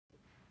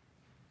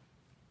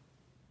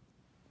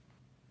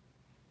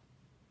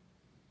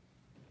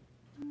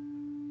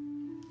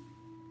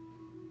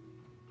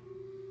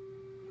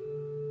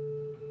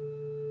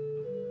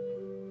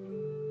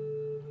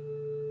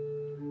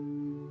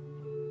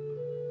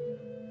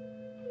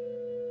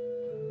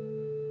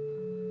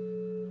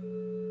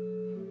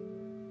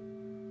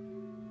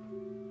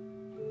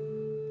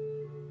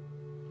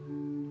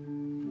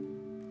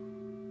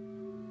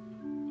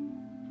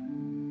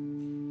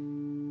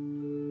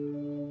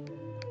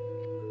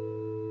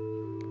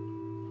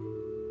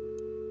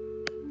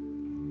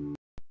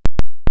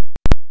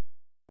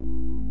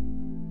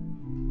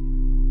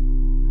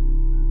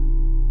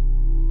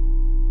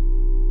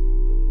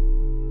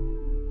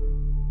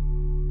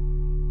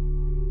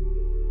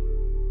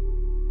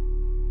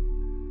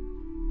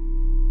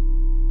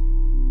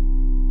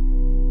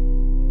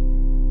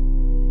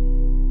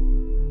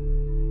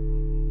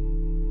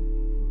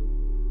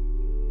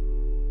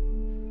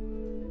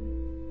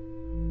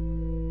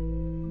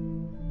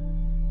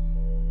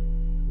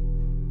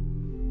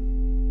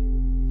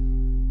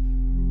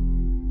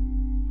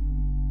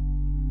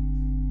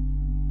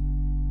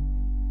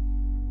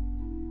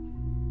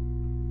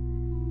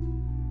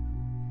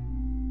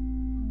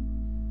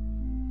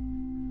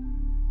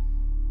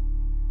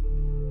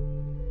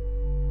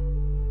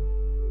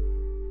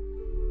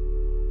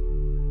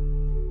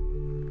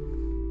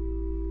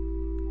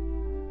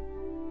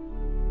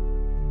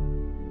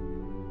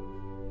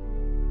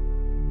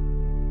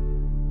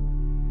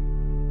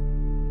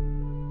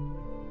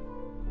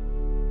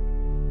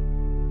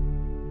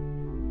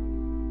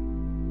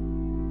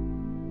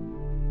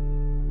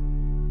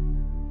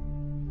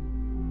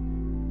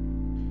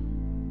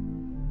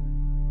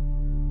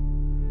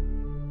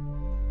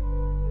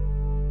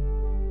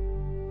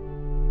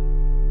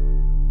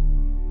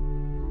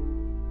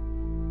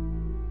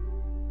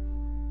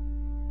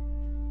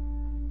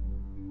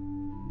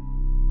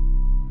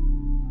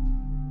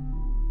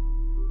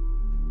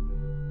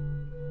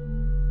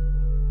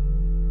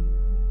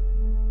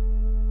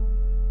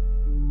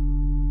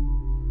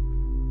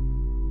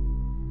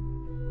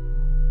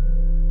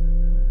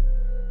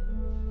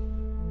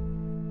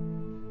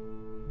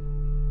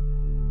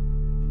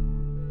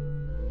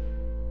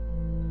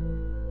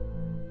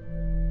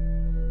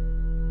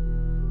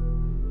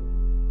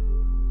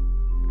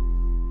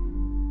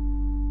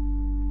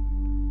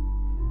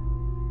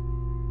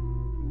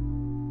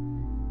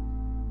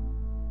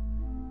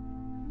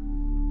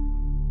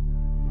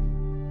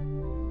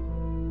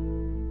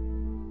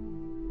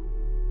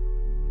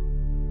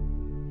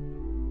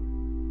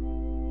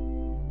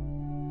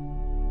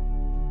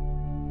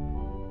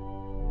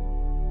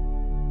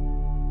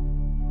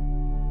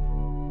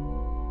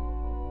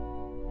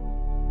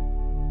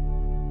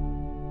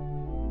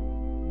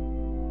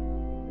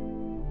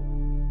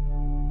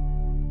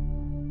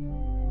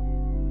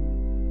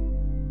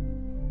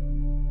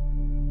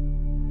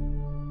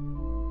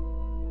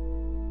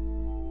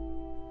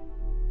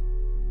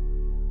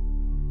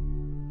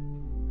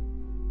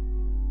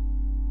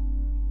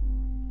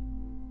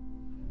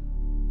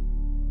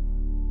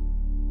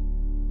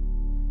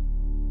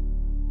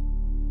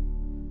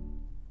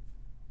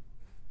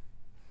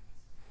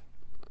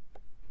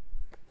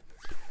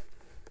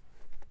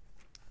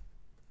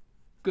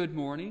Good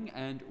morning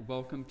and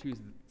welcome to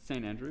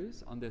St.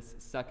 Andrew's on this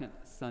second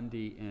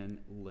Sunday in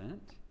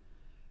Lent.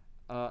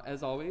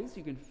 As always,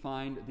 you can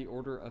find the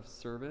order of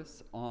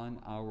service on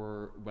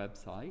our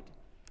website,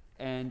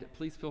 and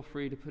please feel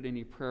free to put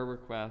any prayer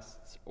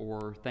requests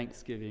or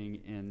thanksgiving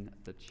in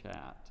the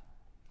chat.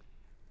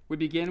 We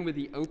begin with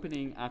the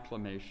opening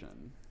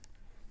acclamation.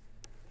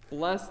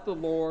 Bless the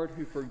Lord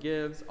who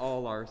forgives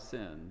all our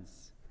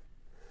sins.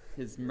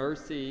 His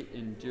mercy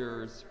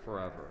endures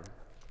forever.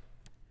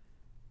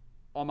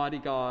 Almighty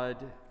God,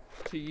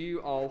 to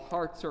you all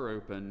hearts are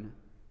open,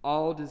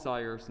 all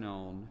desires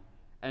known,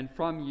 and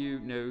from you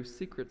no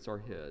secrets are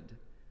hid.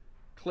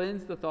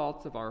 Cleanse the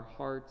thoughts of our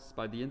hearts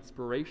by the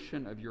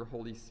inspiration of your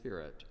Holy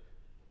Spirit,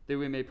 that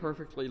we may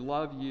perfectly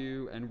love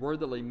you and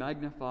worthily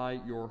magnify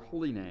your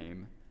holy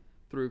name,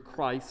 through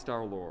Christ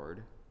our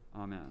Lord.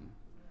 Amen.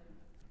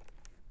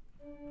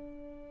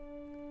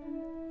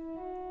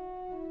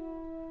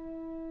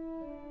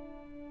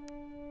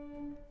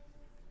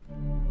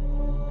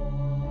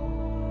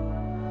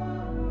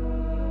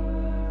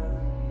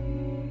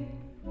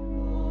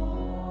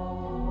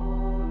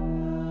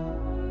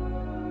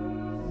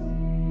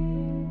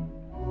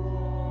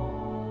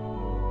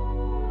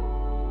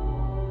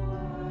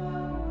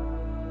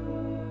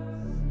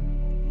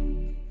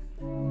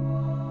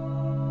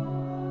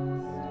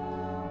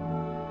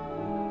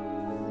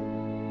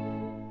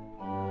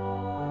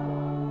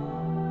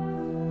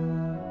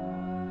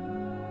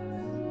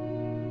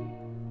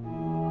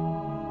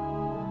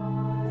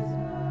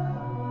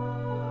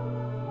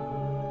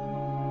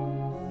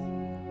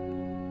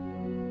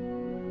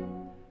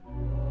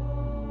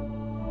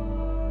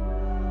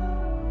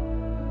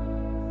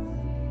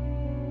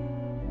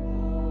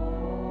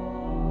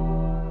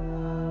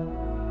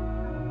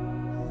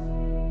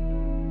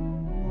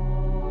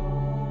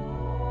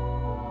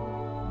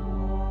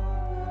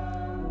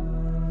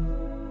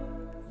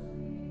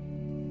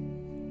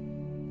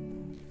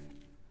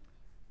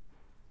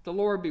 The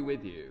Lord be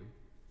with you.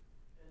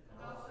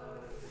 And also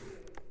with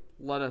you.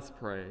 Let us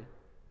pray.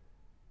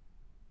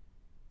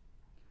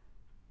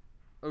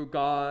 O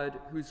God,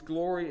 whose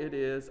glory it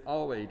is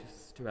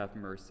always to have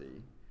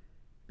mercy,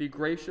 be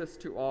gracious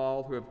to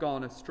all who have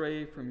gone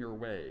astray from your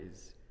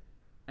ways,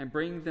 and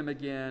bring them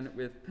again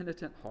with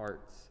penitent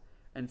hearts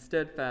and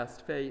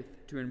steadfast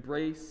faith to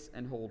embrace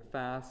and hold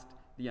fast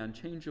the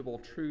unchangeable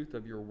truth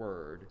of your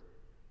word,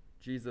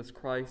 Jesus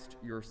Christ,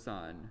 your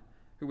Son,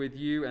 who with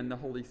you and the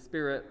Holy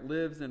Spirit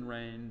lives and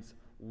reigns,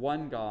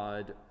 one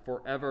God,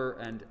 forever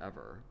and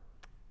ever.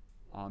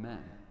 Amen.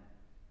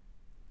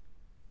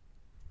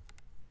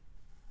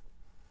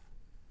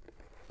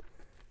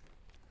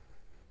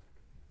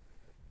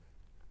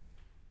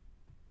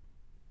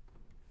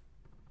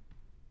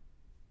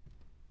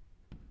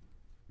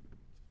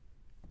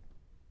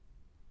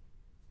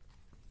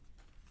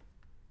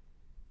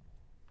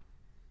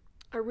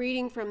 A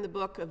reading from the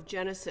book of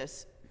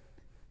Genesis.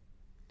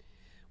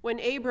 When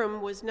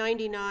Abram was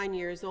 99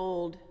 years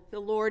old,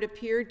 the Lord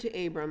appeared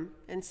to Abram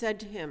and said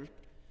to him,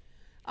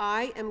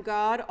 I am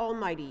God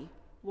Almighty.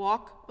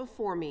 Walk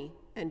before me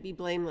and be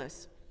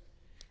blameless.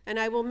 And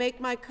I will make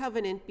my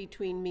covenant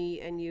between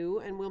me and you,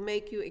 and will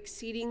make you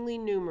exceedingly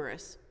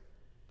numerous.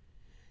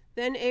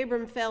 Then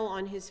Abram fell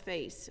on his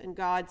face, and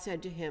God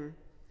said to him,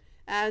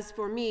 As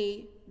for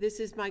me, this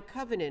is my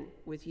covenant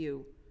with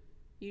you.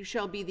 You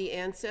shall be the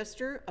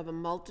ancestor of a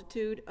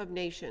multitude of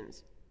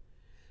nations.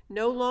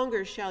 No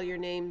longer shall your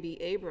name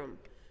be Abram,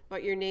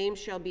 but your name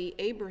shall be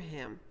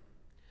Abraham.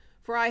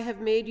 For I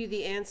have made you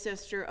the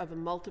ancestor of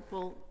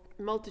a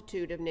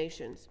multitude of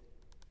nations.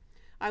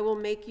 I will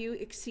make you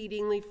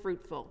exceedingly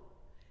fruitful,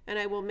 and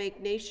I will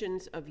make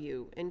nations of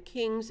you, and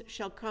kings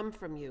shall come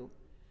from you.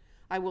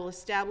 I will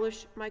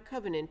establish my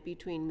covenant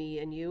between me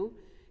and you,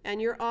 and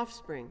your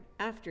offspring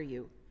after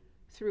you,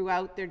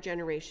 throughout their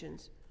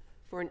generations,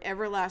 for an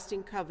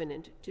everlasting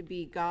covenant to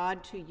be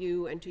God to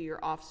you and to your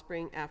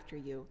offspring after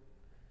you.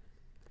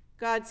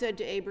 God said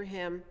to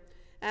Abraham,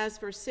 As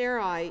for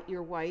Sarai,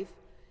 your wife,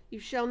 you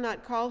shall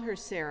not call her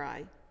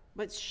Sarai,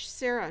 but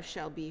Sarah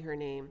shall be her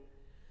name.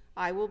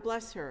 I will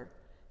bless her,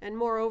 and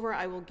moreover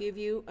I will give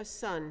you a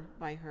son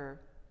by her.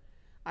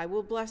 I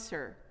will bless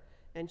her,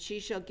 and she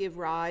shall give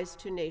rise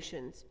to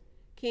nations.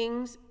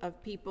 Kings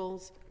of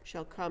peoples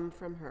shall come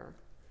from her.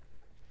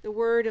 The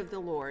word of the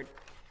Lord.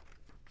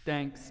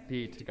 Thanks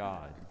be to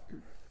God.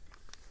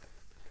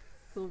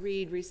 We'll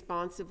read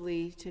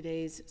responsively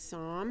today's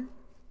psalm.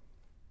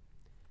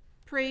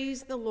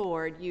 Praise the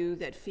Lord, you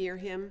that fear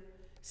him.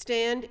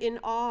 Stand in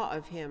awe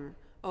of him,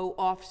 O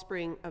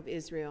offspring of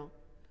Israel.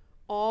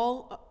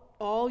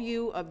 All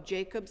you of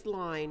Jacob's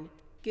line,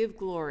 give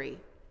glory.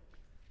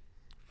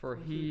 For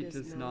he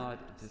does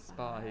not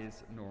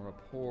despise nor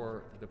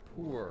abhor the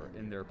poor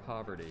in their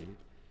poverty,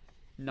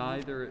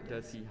 neither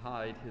does he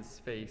hide his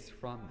face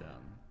from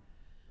them.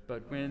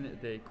 But when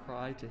they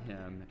cry to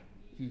him,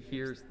 he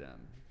hears them.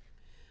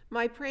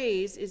 My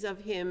praise is of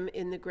him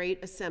in the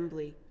great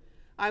assembly.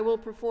 I will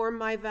perform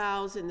my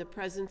vows in the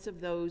presence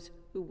of those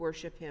who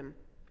worship him.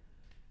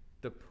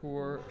 The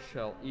poor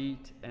shall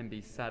eat and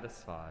be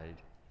satisfied,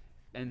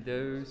 and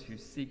those who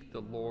seek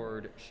the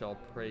Lord shall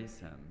praise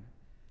him.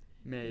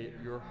 May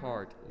your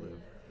heart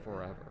live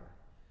forever.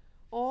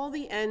 All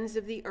the ends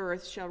of the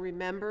earth shall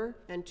remember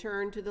and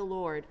turn to the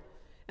Lord,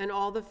 and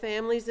all the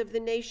families of the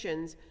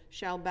nations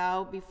shall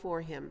bow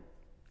before him.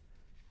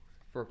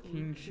 For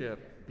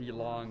kingship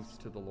belongs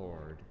to the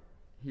Lord.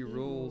 He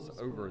rules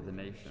over the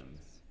nations.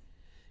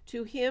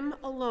 To him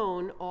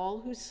alone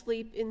all who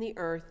sleep in the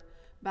earth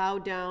bow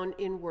down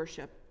in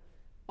worship.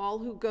 All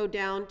who go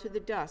down to the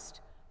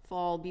dust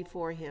fall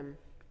before him.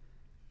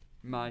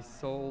 My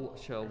soul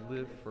shall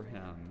live for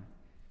him.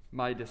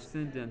 My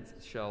descendants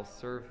shall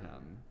serve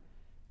him.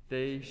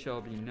 They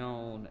shall be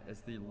known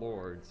as the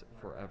Lord's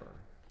forever.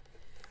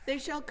 They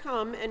shall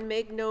come and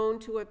make known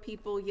to a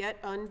people yet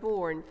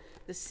unborn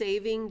the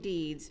saving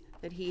deeds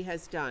that he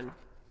has done.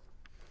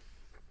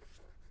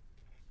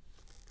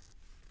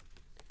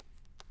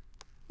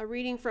 A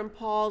reading from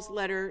Paul's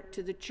letter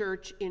to the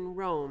church in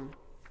Rome.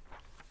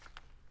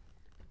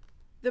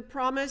 The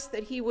promise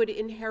that he would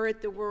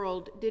inherit the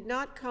world did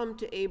not come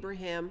to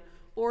Abraham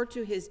or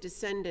to his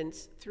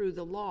descendants through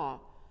the law,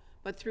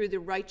 but through the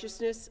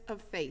righteousness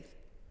of faith.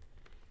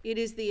 It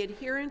is the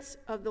adherents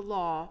of the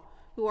law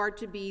who are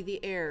to be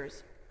the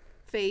heirs.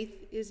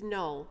 Faith is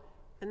null,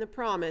 and the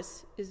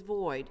promise is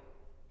void.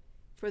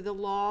 For the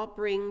law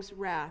brings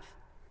wrath,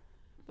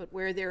 but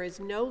where there is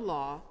no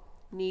law,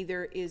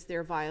 neither is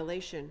there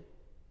violation.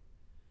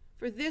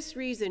 For this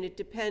reason it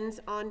depends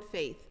on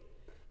faith,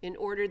 in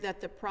order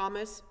that the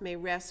promise may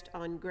rest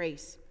on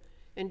grace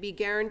and be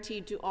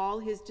guaranteed to all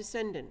his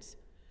descendants,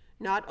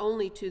 not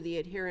only to the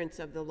adherents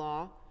of the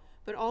law,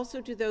 but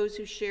also to those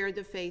who share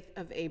the faith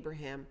of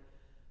Abraham.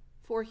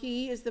 For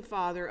he is the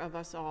father of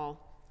us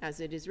all, as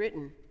it is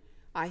written,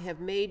 I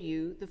have made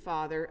you the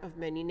father of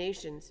many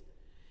nations,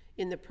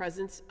 in the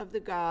presence of the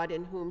God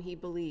in whom he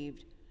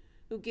believed,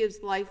 who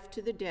gives life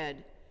to the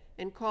dead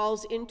and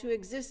calls into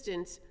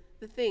existence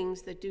the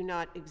things that do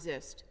not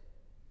exist.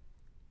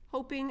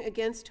 Hoping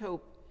against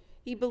hope,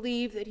 he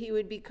believed that he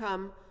would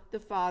become the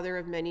father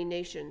of many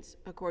nations,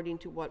 according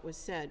to what was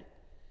said,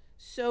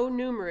 so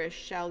numerous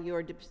shall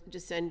your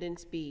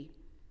descendants be.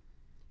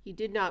 He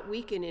did not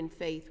weaken in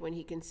faith when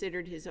he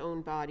considered his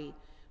own body,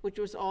 which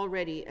was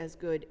already as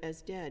good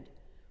as dead,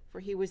 for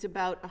he was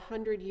about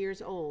 100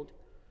 years old,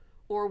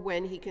 or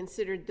when he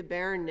considered the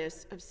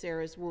barrenness of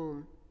Sarah's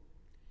womb.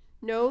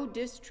 No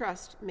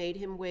distrust made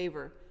him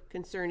waver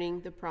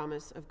concerning the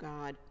promise of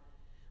God.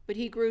 But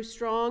he grew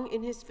strong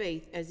in his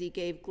faith as he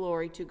gave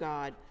glory to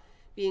God,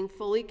 being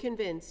fully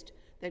convinced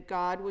that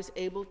God was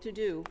able to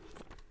do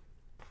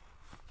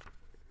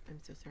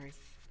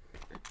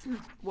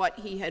what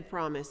he had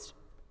promised.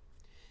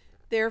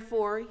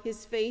 Therefore,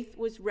 his faith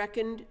was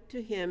reckoned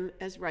to him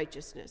as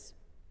righteousness.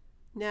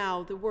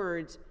 Now the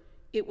words,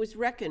 "It was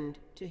reckoned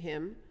to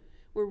him,"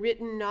 were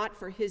written not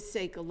for his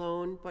sake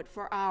alone, but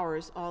for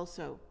ours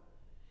also.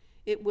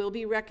 It will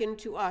be reckoned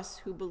to us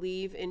who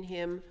believe in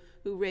him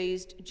who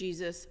raised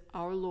Jesus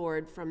our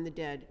Lord from the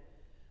dead,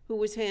 who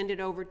was handed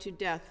over to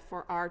death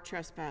for our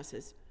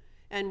trespasses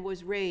and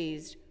was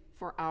raised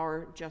for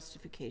our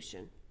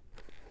justification.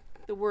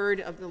 The word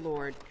of the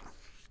Lord.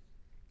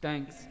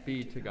 Thanks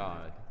be to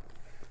God.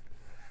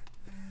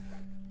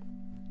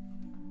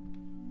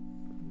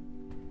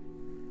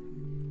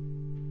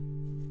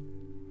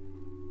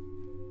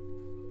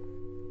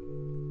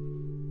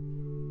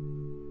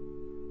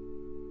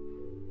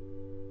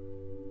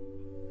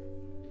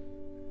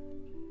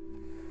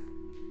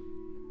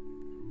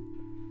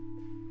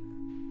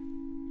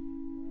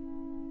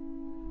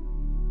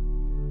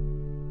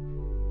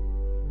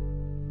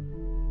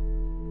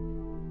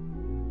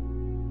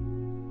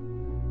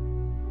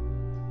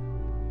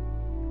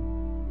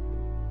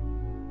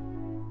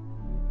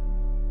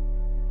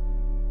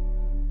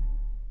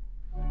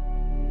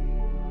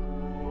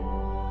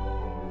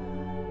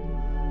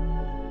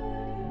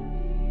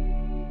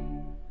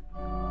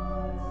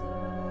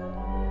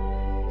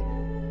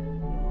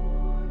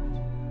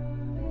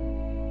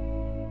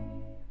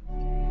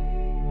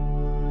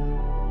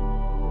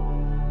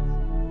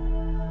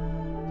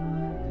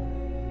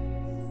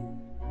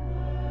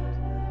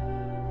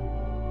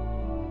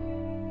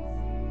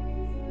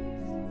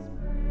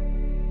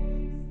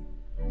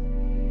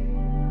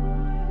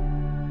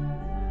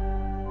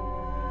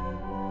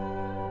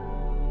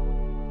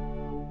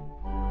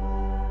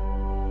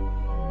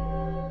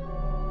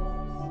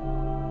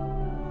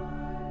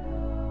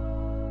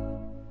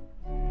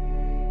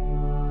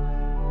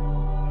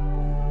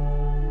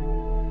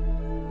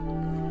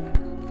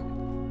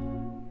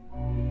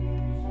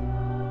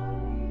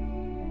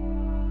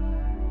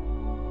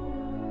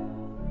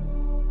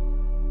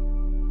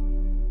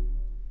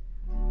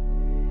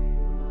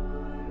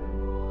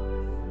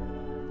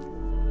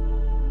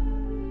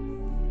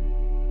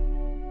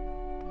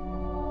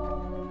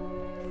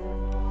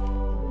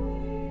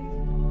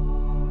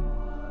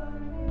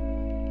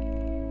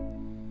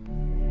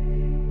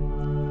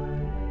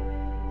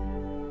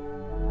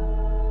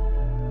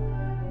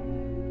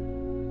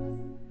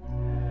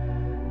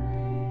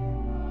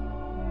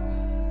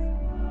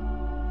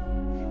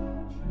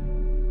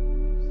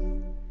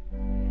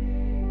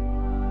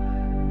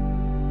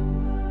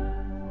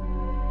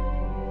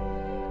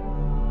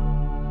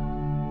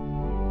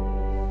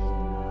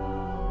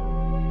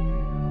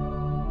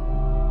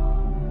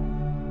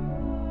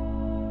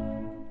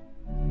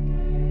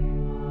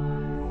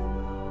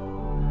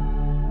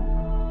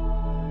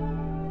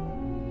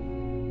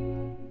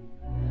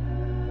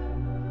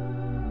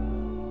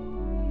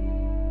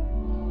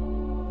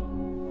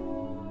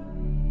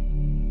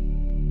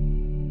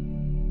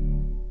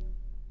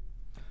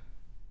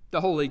 The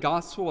Holy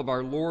Gospel of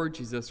our Lord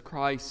Jesus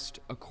Christ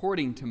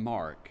according to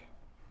Mark.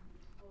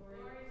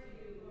 Glory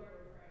to you, Lord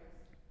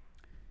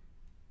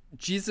Christ.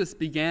 Jesus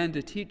began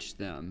to teach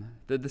them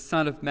that the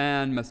Son of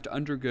Man must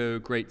undergo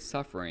great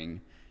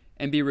suffering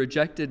and be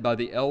rejected by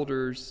the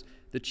elders,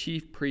 the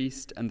chief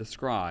priests, and the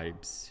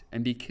scribes,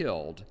 and be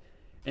killed,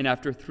 and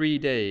after 3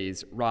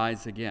 days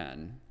rise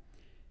again.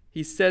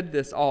 He said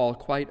this all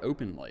quite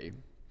openly.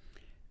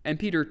 And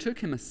Peter took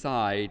him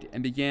aside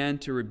and began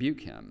to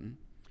rebuke him.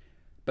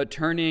 But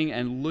turning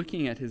and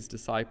looking at his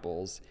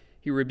disciples,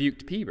 he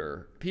rebuked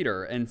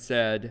Peter and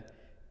said,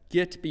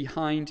 "Get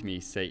behind me,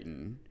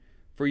 Satan,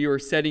 for you are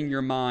setting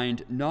your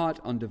mind not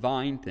on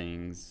divine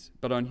things,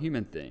 but on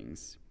human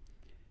things."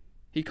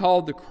 He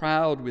called the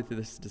crowd with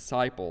his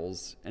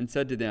disciples and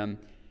said to them,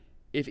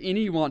 "If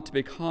any want to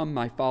become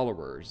my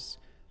followers,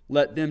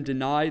 let them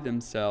deny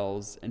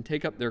themselves and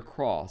take up their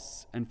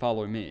cross and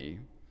follow me.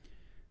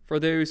 For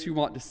those who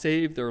want to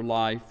save their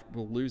life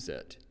will lose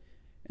it,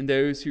 and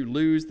those who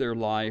lose their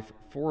life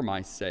for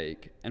my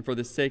sake and for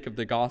the sake of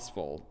the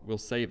gospel will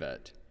save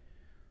it.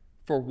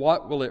 For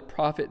what will it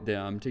profit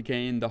them to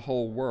gain the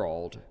whole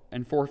world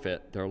and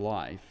forfeit their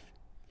life?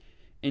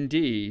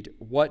 Indeed,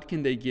 what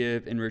can they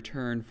give in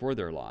return for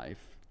their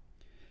life?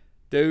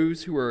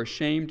 Those who are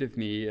ashamed of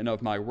me and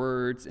of my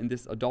words in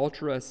this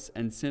adulterous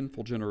and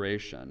sinful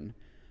generation,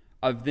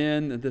 of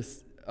them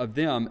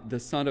the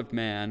Son of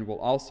Man will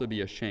also be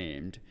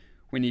ashamed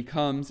when he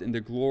comes in the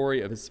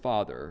glory of his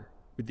Father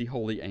with the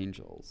holy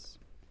angels."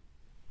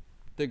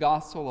 The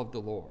Gospel of the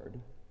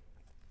Lord.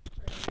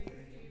 Praise to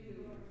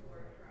you,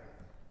 Lord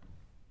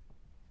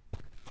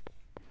Christ.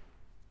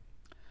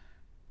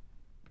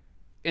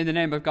 In the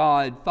name of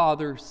God,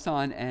 Father,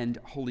 Son, and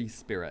Holy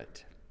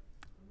Spirit.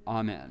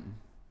 Amen.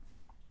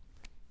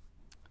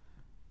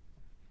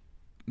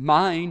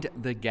 Mind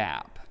the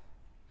gap.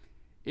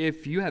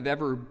 If you have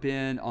ever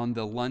been on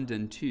the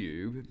London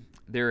Tube,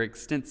 their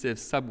extensive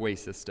subway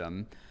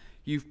system,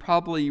 you've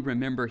probably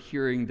remember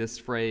hearing this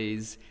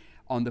phrase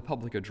on the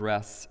public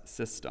address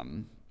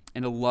system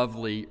in a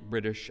lovely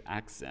British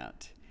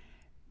accent.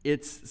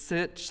 It's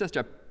such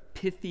a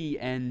pithy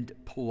and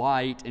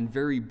polite and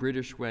very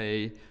British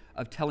way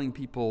of telling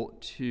people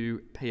to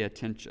pay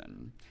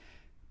attention.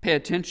 Pay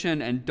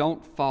attention and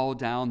don't fall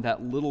down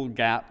that little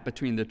gap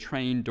between the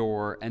train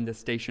door and the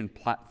station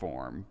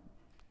platform,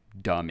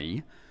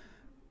 dummy.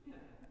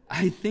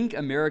 I think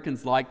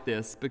Americans like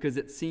this because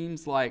it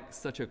seems like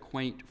such a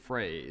quaint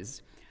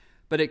phrase,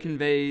 but it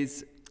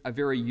conveys a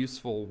very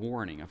useful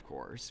warning, of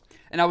course.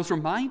 And I was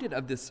reminded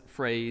of this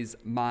phrase,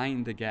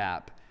 mind the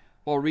gap,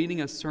 while reading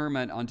a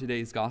sermon on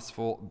today's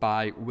gospel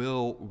by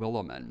Will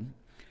Willimon.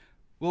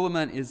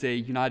 Willimon is a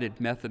United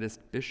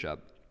Methodist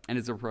bishop and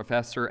is a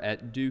professor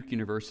at Duke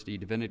University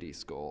Divinity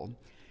School.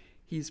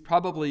 He's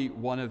probably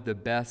one of the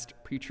best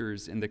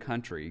preachers in the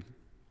country,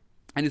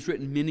 and has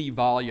written many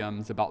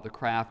volumes about the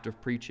craft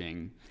of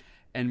preaching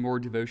and more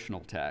devotional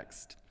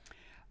text.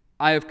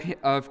 I,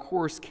 of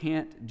course,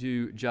 can't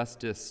do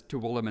justice to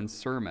Williman's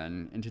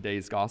sermon in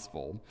today's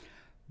gospel,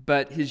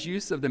 but his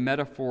use of the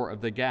metaphor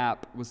of the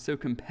gap was so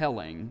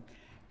compelling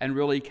and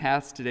really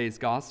cast today's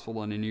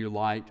gospel in a new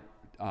light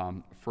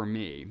for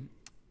me.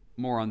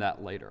 More on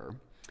that later.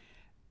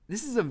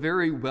 This is a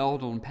very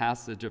well-known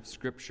passage of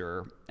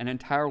Scripture and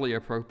entirely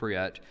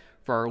appropriate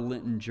for our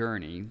Lenten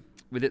journey,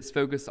 with its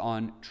focus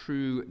on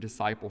true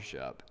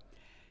discipleship.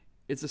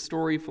 It's a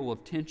story full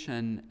of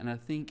tension and, I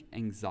think,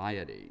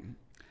 anxiety.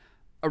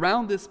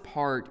 Around this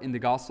part in the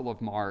Gospel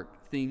of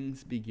Mark,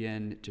 things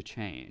begin to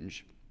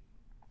change.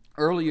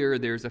 Earlier,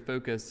 there's a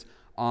focus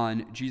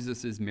on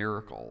Jesus'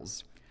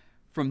 miracles.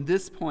 From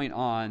this point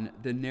on,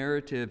 the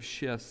narrative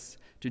shifts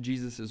to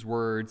Jesus'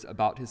 words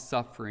about his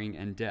suffering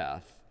and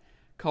death,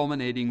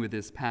 culminating with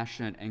his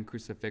passion and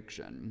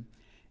crucifixion.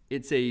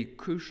 It's a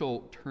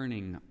crucial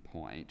turning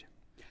point.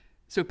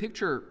 So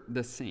picture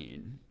the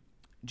scene.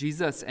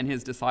 Jesus and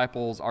his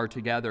disciples are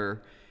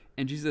together,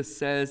 and Jesus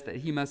says that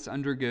he must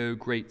undergo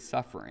great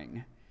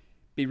suffering,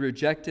 be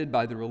rejected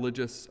by the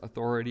religious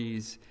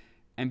authorities,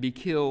 and be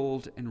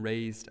killed and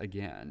raised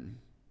again.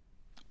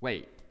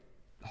 Wait,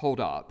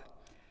 hold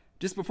up.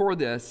 Just before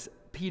this,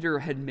 Peter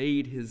had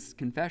made his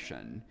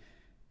confession.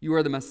 You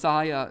are the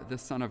Messiah, the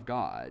Son of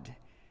God.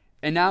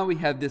 And now we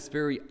have this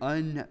very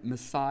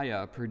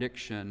un-Messiah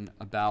prediction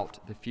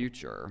about the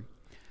future.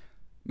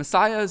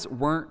 Messiahs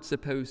weren't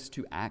supposed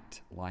to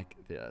act like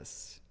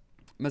this.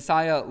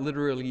 Messiah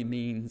literally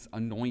means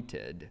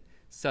anointed,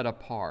 set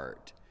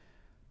apart.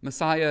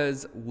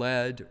 Messiahs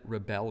led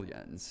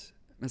rebellions.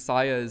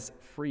 Messiahs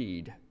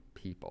freed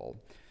people.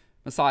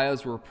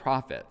 Messiahs were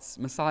prophets.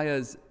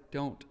 Messiahs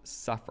don't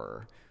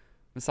suffer.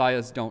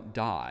 Messiahs don't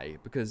die,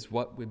 because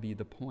what would be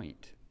the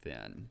point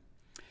then?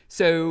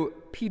 So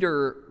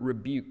Peter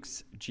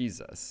rebukes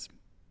Jesus,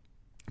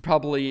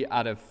 probably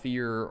out of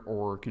fear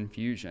or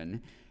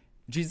confusion.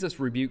 Jesus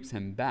rebukes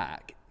him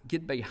back.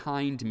 Get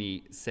behind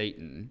me,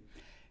 Satan.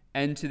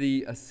 And to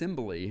the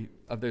assembly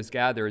of those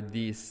gathered,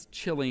 these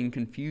chilling,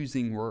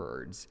 confusing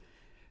words.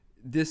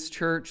 This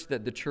church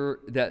that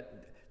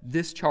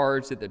this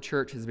charge that the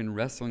church has been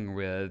wrestling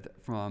with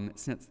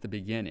since the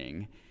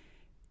beginning.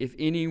 If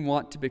any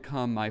want to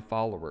become my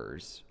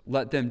followers,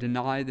 let them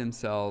deny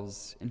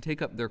themselves and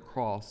take up their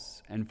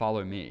cross and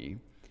follow me.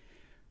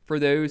 For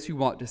those who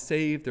want to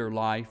save their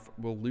life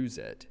will lose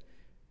it,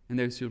 and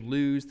those who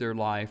lose their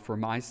life for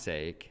my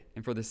sake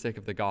and for the sake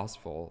of the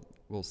gospel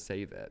will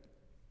save it.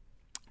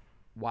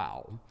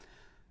 Wow.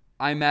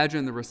 I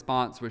imagine the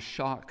response was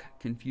shock,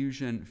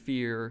 confusion,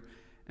 fear,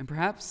 and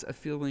perhaps a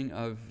feeling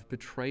of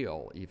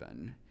betrayal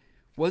even.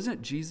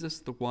 Wasn't Jesus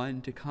the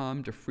one to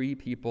come to free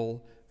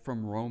people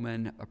from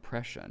Roman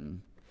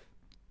oppression?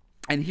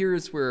 And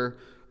here's where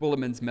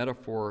Williman's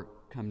metaphor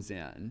comes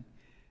in.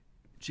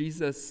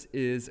 Jesus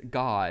is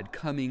God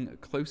coming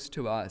close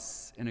to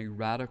us in a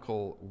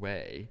radical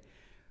way.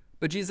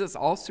 But Jesus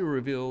also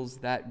reveals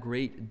that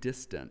great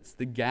distance,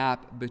 the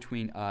gap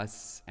between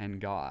us and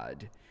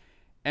God.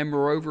 And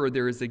moreover,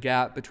 there is a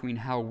gap between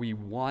how we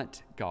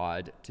want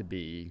God to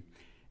be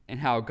and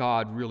how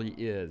God really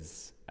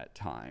is at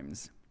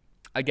times.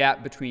 A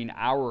gap between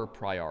our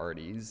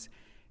priorities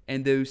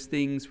and those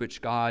things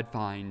which God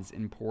finds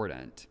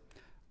important,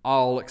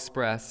 all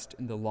expressed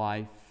in the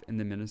life and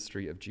the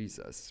ministry of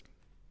Jesus.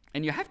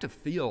 And you have to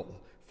feel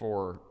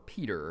for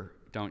Peter,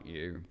 don't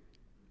you?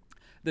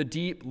 The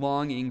deep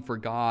longing for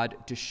God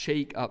to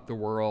shake up the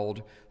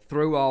world,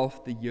 throw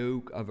off the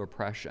yoke of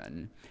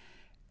oppression.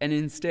 And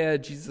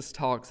instead, Jesus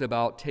talks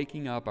about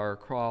taking up our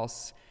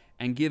cross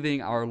and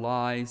giving our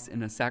lives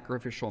in a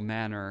sacrificial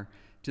manner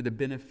to the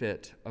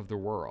benefit of the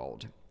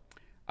world.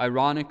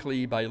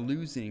 Ironically, by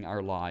losing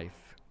our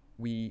life,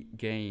 we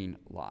gain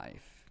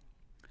life.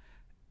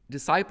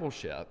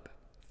 Discipleship,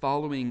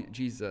 following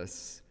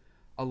Jesus,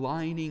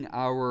 aligning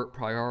our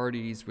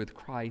priorities with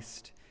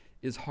Christ,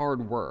 is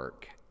hard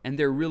work. And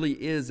there really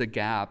is a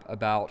gap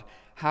about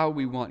how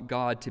we want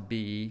God to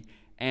be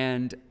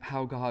and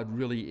how God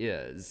really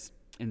is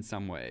in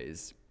some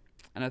ways.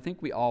 And I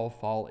think we all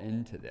fall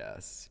into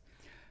this.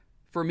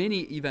 For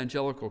many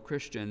evangelical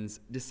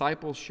Christians,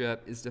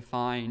 discipleship is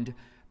defined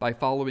by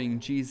following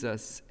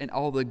Jesus and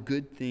all the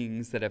good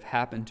things that have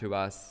happened to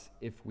us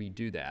if we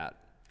do that.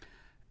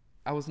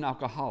 I was an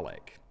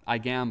alcoholic. I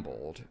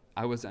gambled.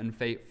 I was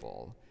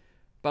unfaithful.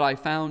 But I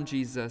found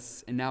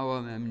Jesus, and now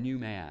I'm a new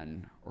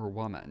man or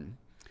woman.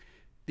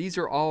 These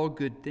are all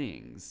good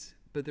things,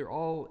 but they're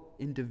all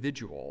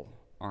individual,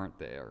 aren't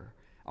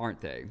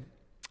they?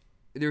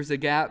 There's a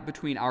gap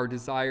between our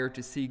desire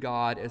to see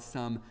God as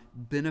some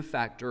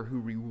benefactor who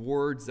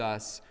rewards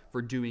us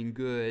for doing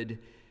good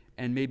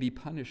and maybe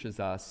punishes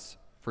us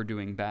for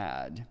doing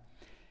bad.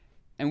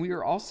 And we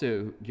are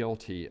also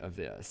guilty of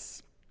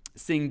this,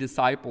 seeing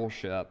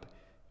discipleship,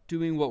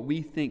 doing what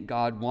we think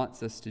God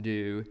wants us to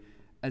do,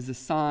 as a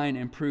sign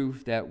and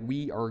proof that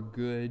we are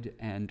good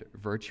and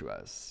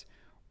virtuous.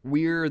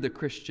 We're the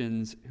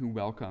Christians who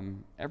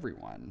welcome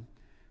everyone.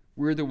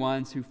 We're the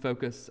ones who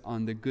focus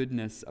on the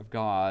goodness of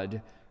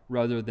God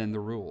rather than the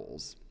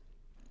rules.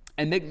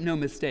 And make no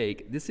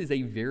mistake, this is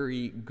a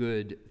very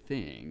good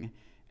thing,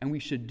 and we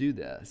should do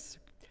this.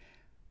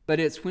 But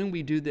it's when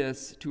we do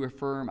this to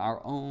affirm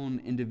our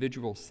own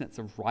individual sense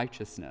of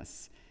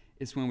righteousness,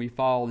 it's when we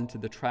fall into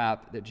the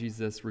trap that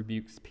Jesus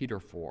rebukes Peter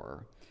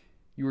for.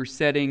 You are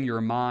setting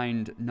your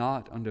mind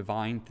not on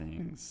divine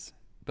things,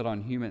 but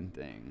on human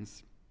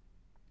things.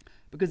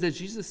 Because as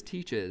Jesus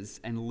teaches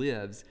and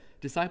lives,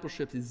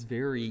 discipleship is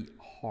very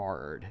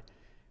hard.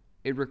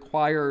 It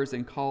requires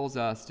and calls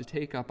us to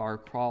take up our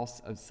cross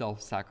of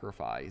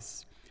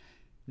self-sacrifice,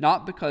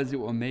 not because it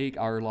will make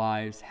our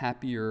lives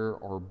happier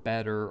or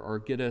better or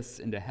get us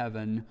into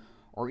heaven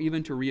or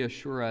even to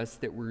reassure us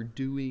that we're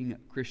doing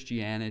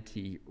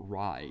Christianity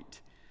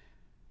right,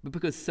 but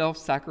because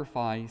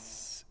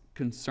self-sacrifice,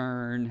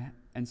 concern,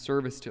 and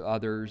service to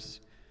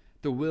others,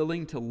 the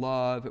willing to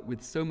love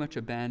with so much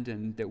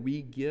abandon that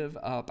we give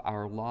up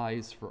our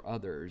lives for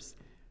others,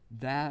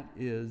 that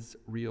is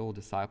real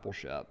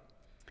discipleship.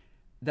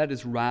 That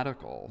is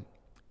radical.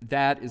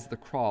 That is the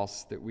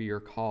cross that we are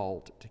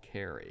called to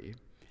carry.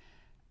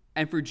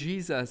 And for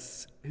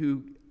Jesus,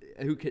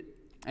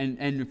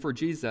 for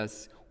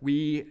Jesus,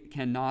 we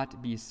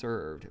cannot be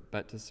served,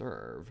 but to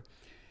serve.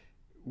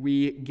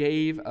 We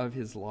gave of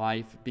his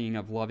life, being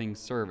of loving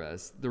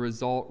service. The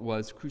result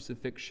was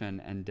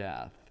crucifixion and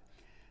death.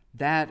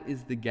 That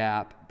is the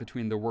gap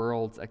between the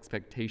world's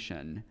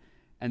expectation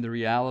and the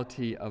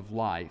reality of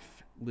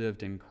life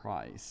lived in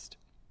Christ.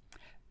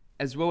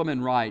 As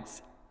Williman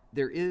writes,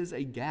 there is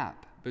a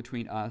gap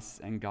between us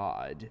and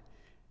God.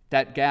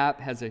 That gap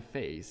has a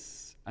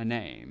face, a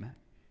name,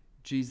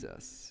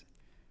 Jesus.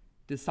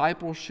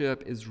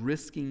 Discipleship is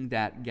risking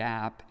that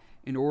gap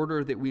in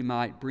order that we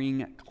might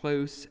bring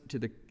close to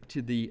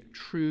the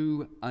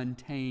true,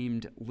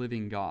 untamed,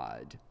 living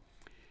God.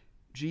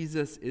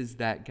 Jesus is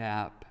that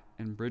gap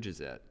and bridges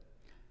it,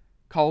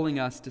 calling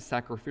us to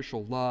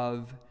sacrificial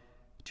love,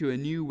 to a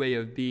new way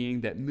of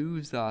being that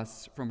moves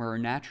us from our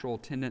natural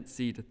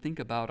tendency to think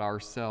about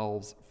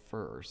ourselves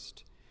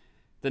first,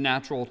 the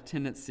natural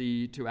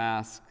tendency to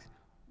ask,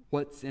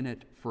 what's in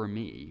it for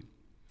me?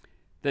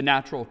 The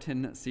natural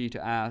tendency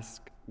to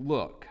ask,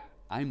 look,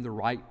 I'm the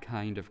right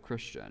kind of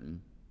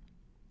Christian.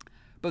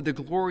 But the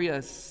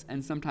glorious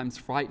and sometimes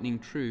frightening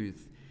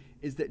truth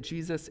is that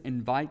Jesus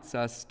invites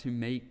us to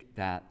make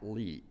that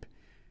leap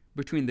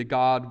between the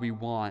God we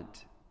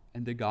want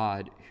and the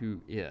God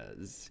who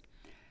is.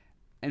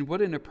 And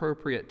what an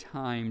appropriate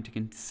time to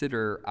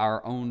consider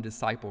our own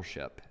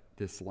discipleship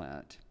this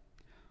Lent.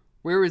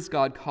 Where is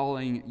God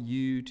calling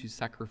you to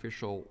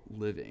sacrificial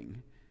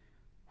living?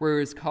 Where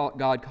is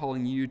God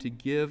calling you to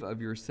give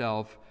of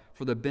yourself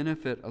for the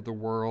benefit of the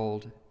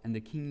world and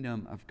the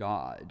kingdom of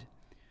God?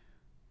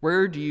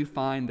 Where do you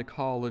find the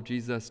call of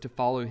Jesus to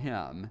follow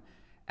him?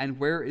 And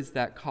where is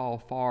that call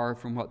far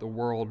from what the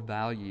world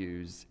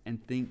values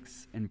and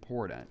thinks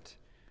important?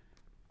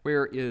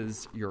 Where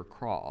is your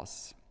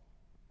cross?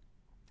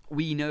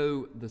 We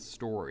know the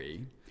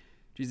story.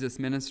 Jesus'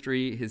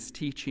 ministry, his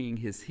teaching,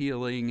 his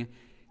healing,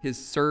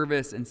 his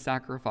service and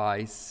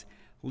sacrifice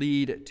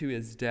lead to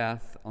his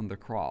death on the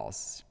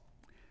cross.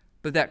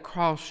 But that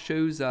cross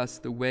shows us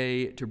the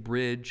way to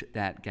bridge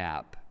that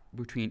gap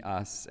between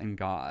us and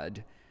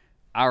God,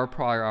 our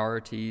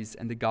priorities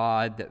and the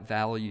God that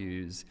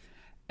values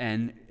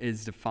and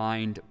is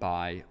defined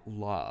by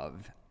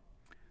love.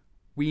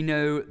 We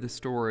know the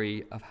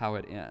story of how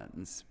it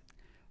ends.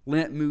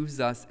 Lent moves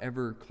us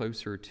ever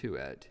closer to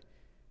it.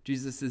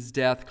 Jesus'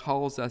 death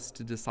calls us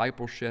to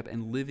discipleship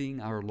and living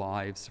our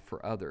lives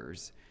for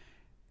others.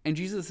 And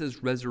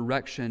Jesus'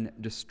 resurrection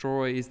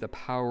destroys the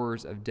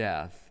powers of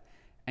death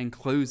and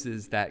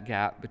closes that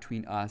gap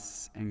between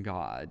us and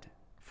God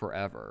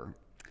forever.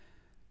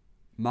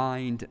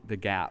 Mind the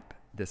gap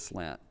this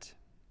Lent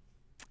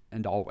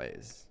and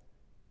always.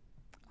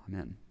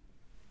 Amen.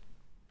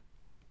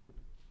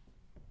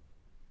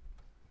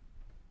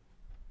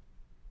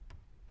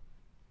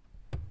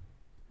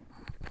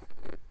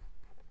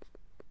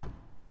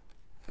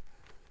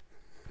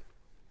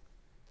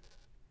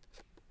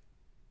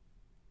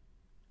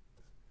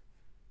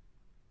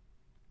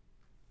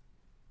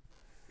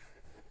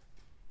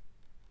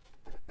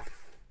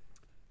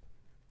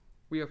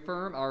 We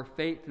affirm our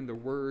faith in the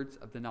words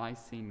of the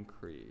Nicene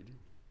Creed.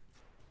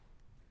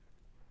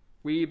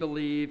 We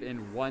believe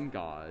in one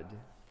God,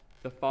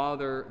 the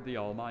Father, the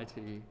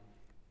Almighty,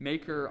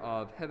 maker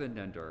of heaven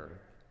and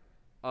earth,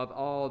 of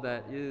all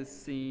that is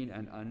seen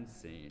and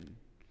unseen.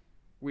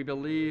 We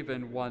believe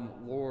in one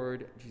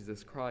Lord,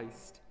 Jesus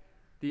Christ,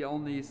 the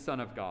only Son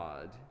of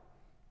God,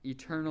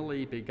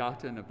 eternally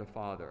begotten of the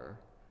Father,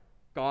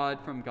 God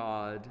from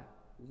God,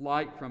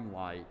 light from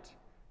light,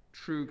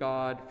 true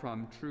God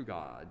from true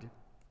God,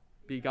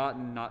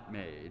 begotten, not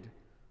made,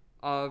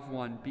 of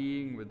one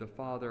being with the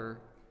Father.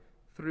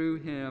 Through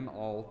him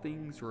all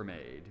things were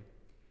made.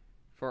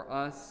 For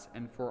us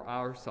and for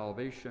our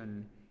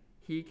salvation,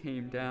 he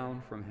came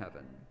down from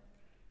heaven.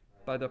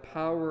 By the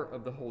power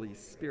of the Holy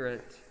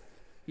Spirit,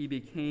 he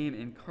became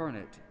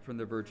incarnate from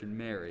the Virgin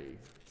Mary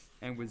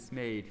and was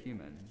made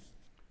human.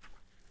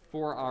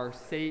 For our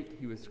sake,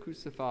 he was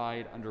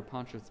crucified under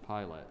Pontius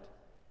Pilate.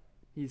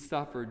 He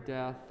suffered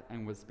death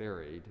and was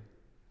buried.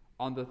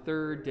 On the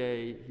third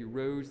day, he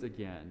rose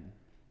again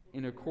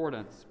in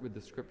accordance with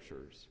the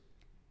Scriptures.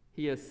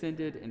 He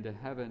ascended into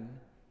heaven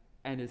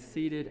and is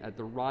seated at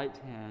the right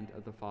hand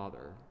of the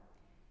Father.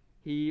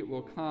 He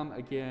will come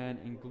again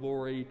in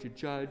glory to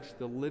judge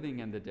the living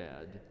and the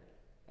dead,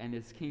 and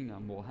his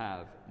kingdom will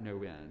have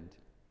no end.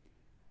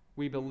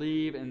 We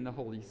believe in the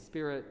Holy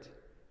Spirit,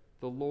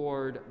 the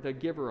Lord, the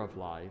giver of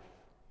life,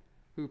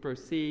 who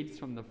proceeds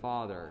from the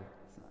Father.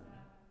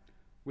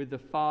 With the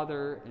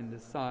Father and the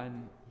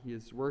Son, he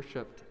is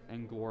worshipped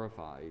and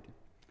glorified.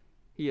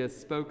 He has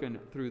spoken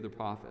through the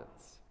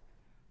prophets.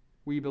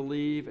 We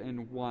believe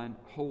in one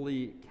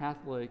holy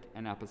Catholic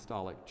and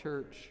Apostolic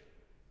Church.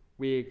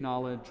 We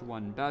acknowledge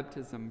one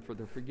baptism for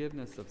the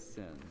forgiveness of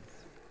sins.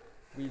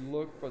 We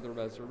look for the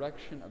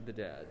resurrection of the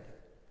dead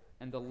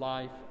and the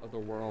life of the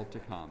world to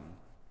come.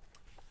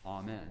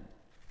 Amen.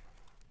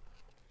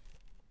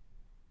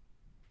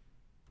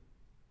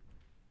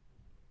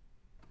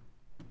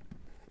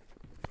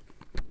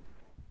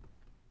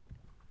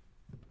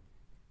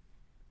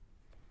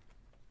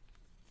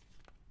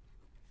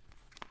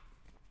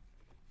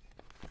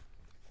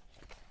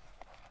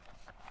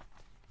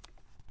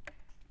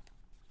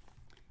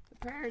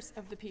 Prayers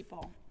of the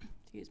people.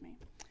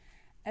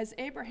 As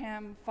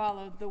Abraham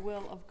followed the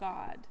will of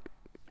God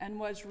and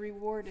was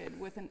rewarded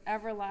with an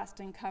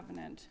everlasting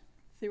covenant,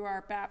 through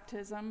our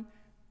baptism,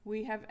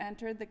 we have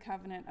entered the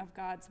covenant of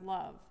God's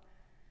love,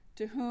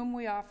 to whom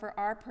we offer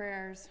our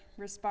prayers,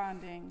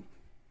 responding,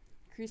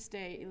 Christe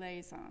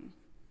eleison,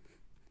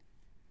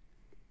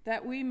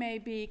 that we may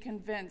be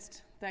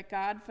convinced that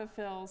God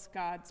fulfills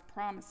God's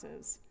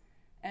promises,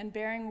 and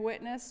bearing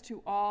witness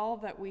to all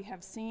that we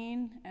have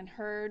seen and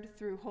heard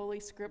through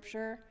Holy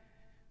Scripture,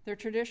 the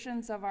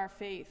traditions of our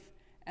faith,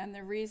 and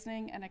the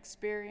reasoning and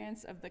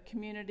experience of the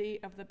community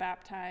of the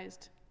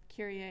baptized,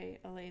 Kyrie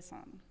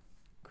eleison.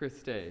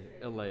 Christe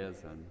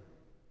eleison.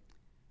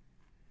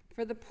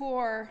 For the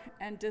poor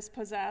and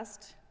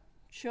dispossessed,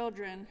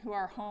 children who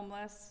are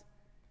homeless,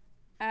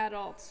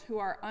 adults who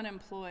are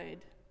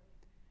unemployed,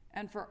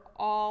 and for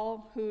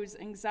all whose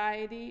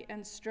anxiety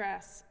and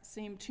stress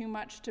seem too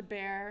much to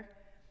bear,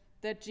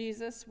 that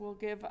Jesus will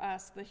give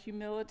us the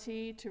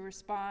humility to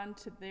respond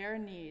to their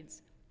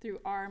needs through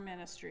our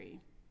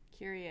ministry.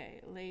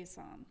 Kyrie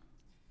eleison.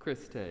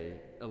 Christe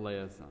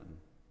eleison.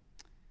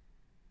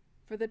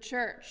 For the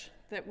church,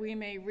 that we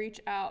may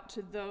reach out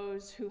to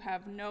those who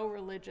have no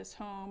religious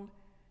home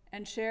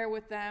and share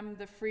with them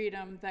the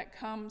freedom that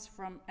comes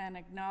from an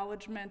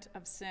acknowledgement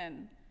of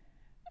sin,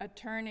 a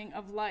turning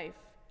of life,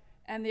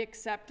 and the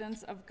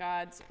acceptance of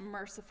God's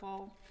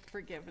merciful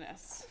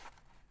forgiveness.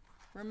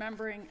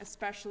 Remembering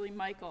especially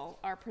Michael,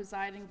 our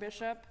presiding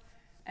bishop,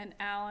 and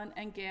Alan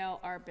and Gail,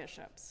 our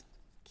bishops.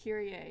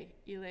 Kyrie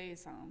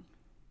eleison.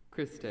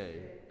 Christe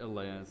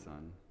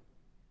eleison.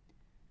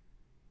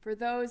 For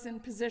those in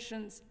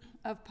positions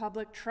of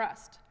public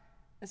trust,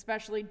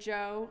 especially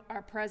Joe,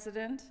 our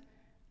president,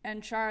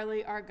 and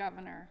Charlie, our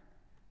governor,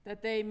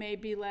 that they may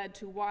be led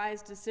to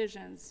wise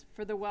decisions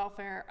for the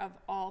welfare of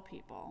all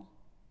people.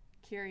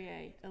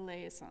 Kyrie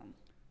eleison.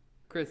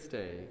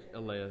 Christe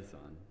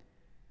eleison.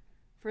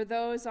 For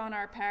those on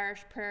our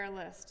parish prayer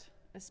list,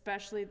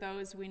 especially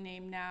those we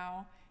name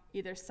now,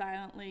 either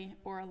silently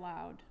or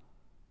aloud.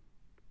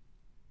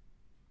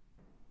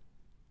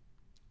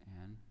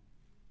 Anne.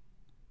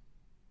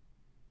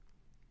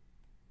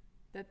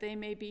 That they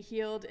may be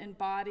healed in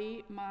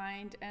body,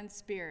 mind, and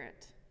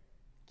spirit.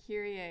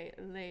 Kyrie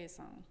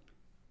eleison.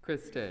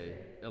 Christe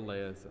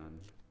eleison.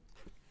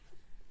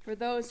 For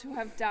those who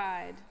have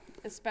died,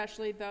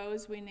 especially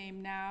those we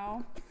name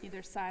now,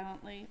 either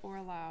silently or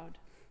aloud.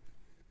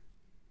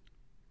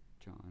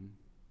 John.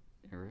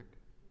 Eric.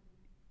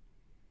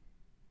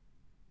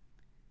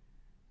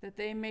 That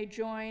they may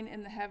join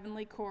in the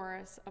heavenly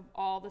chorus of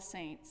all the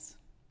saints.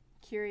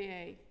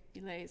 Kyrie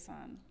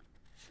eleison.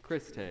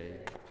 Christe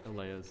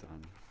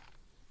eleison.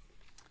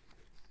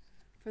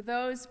 For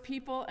those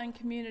people and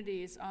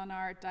communities on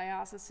our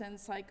diocesan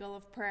cycle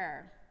of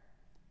prayer,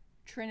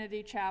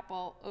 Trinity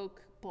Chapel,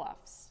 Oak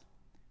Bluffs,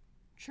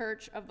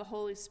 Church of the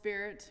Holy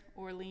Spirit,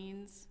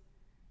 Orleans,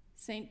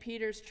 St.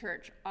 Peter's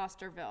Church,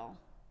 Osterville,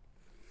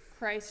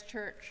 Christ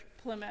Church,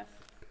 Plymouth,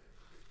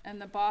 and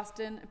the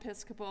Boston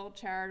Episcopal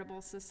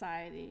Charitable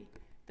Society,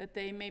 that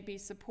they may be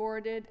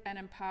supported and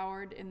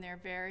empowered in their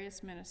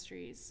various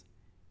ministries.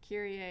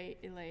 Kyrie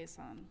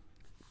eleison.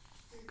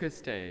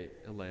 Christe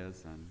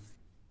eleison.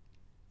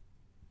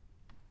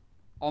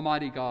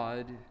 Almighty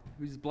God,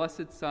 whose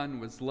blessed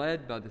Son was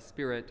led by the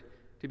Spirit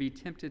to be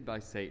tempted by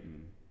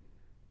Satan,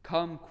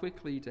 come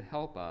quickly to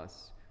help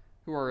us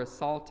who are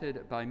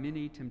assaulted by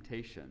many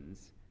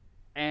temptations,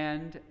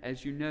 and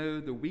as you know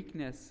the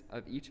weakness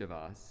of each of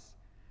us,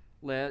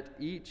 let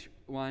each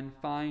one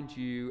find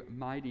you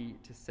mighty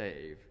to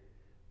save.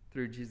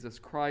 Through Jesus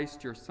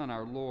Christ, your Son,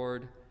 our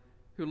Lord,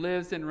 who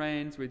lives and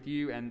reigns with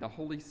you and the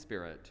Holy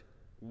Spirit,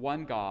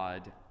 one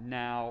God,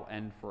 now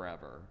and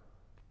forever.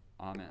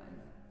 Amen.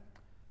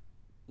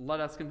 Let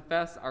us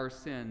confess our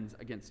sins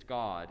against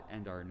God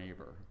and our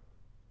neighbor.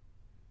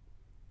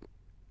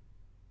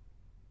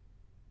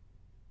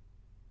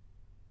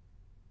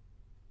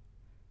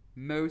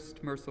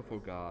 Most merciful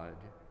God,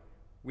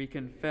 we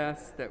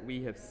confess that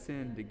we have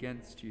sinned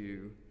against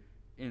you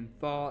in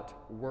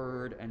thought,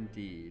 word, and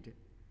deed,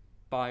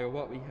 by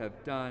what we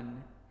have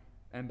done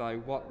and by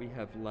what we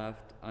have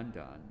left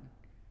undone.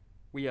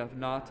 We have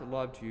not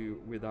loved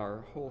you with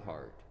our whole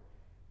heart.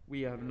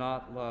 We have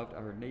not loved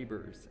our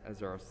neighbors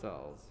as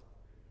ourselves.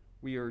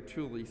 We are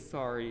truly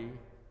sorry,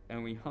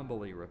 and we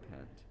humbly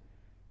repent.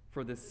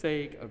 For the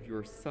sake of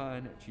your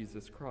Son,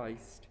 Jesus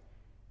Christ,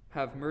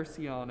 have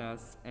mercy on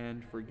us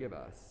and forgive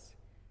us,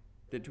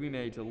 that we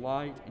may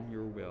delight in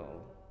your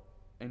will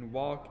and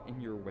walk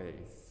in your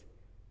ways,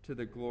 to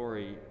the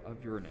glory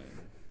of your name.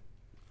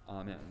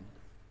 Amen.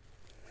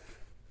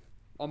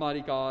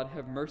 Almighty God,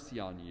 have mercy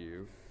on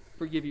you,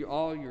 forgive you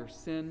all your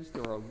sins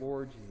through our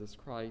Lord Jesus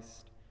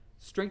Christ,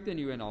 strengthen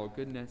you in all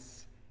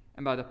goodness,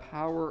 and by the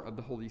power of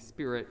the Holy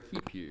Spirit,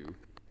 keep you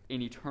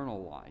in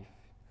eternal life.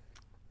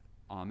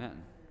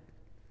 Amen.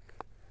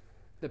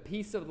 The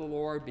peace of the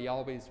Lord be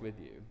always with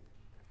you.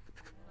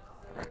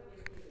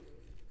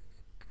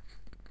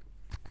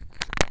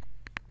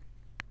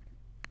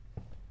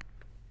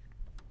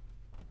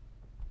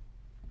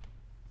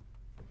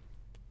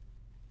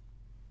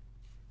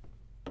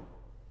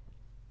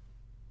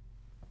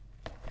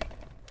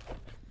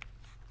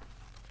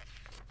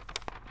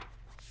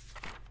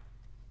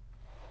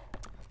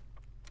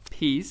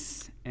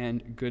 Peace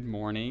and good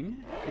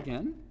morning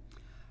again.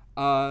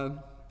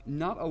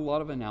 Not a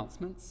lot of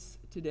announcements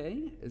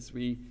today as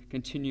we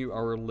continue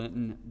our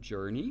Lenten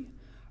journey.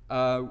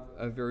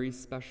 A very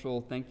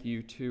special thank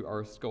you to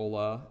our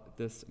Scola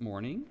this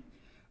morning,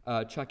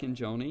 Chuck and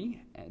Joni,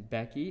 and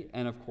Becky,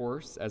 and of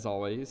course, as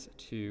always,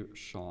 to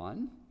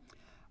Sean.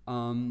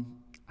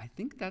 I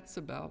think that's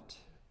about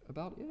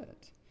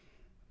it.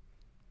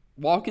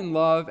 Walk in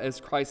love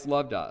as Christ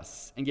loved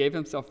us and gave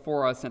himself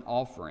for us an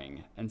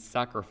offering and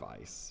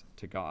sacrifice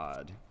to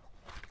God.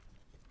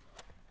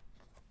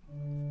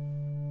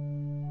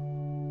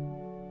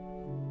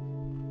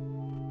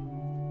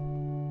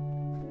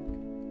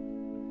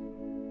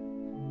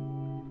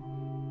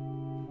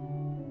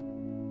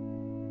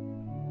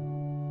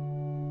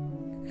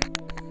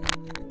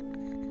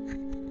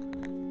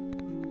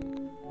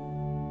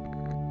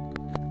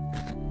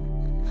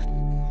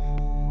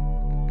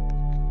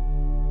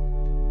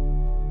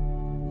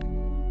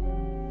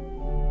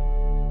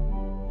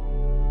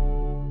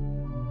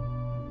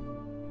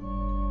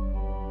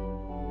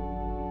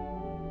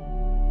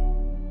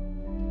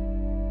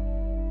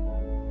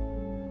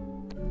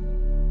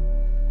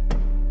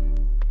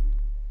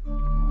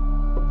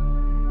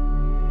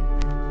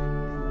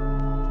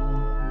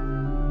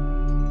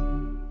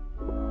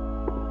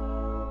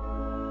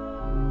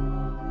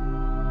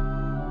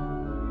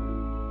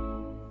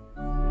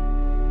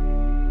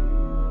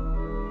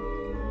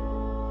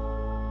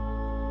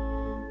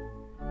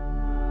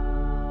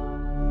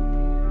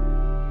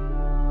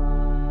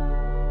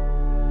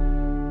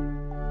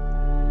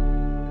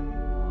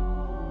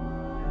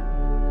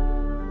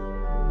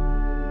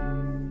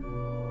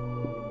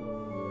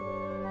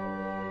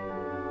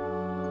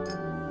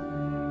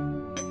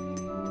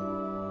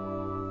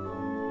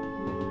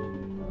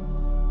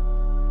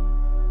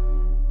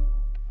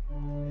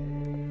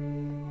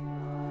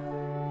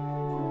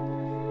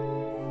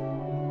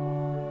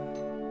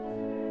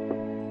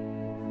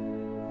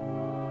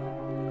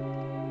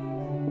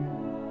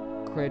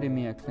 Create in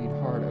me a clean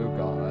heart, O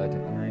God,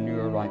 and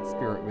renew a right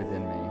spirit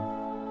within me.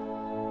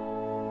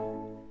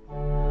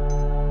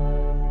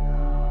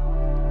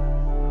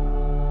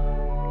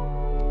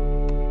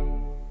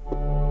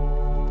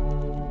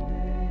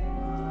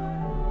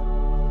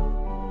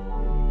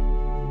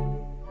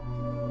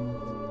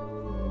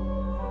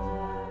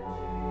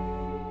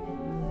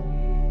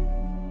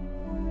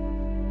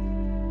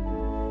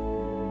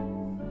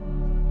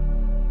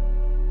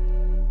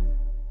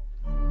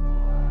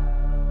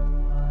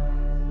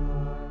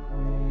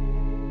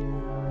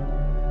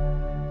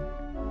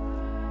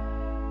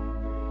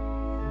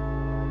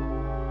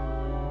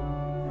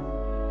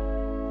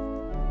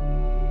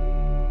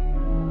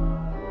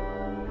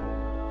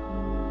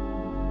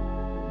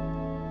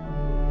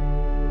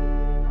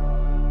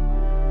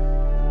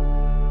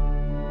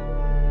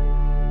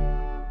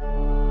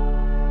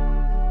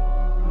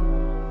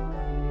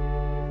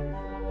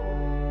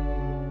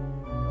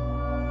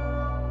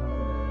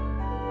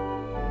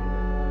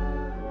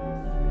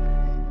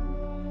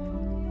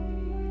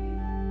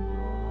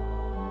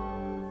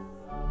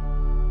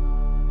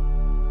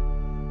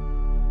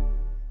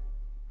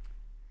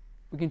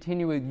 We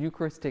continue with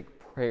Eucharistic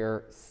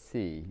Prayer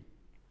C.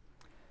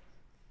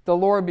 The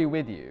Lord be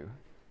with you.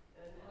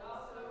 And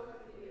also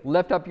with you.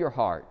 Lift up your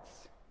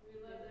hearts. We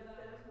lift them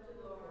to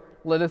the Lord.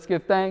 Let us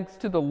give thanks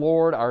to the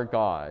Lord our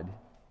God.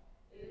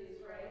 It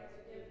is right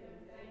to give him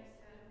thanks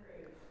and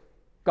praise.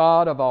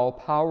 God of all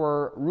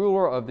power,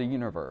 ruler of the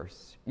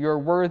universe, you are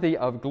worthy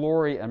of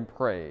glory and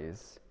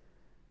praise.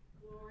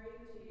 Glory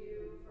to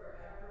you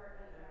forever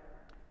and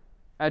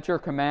ever. At your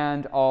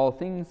command, all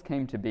things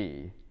came to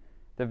be.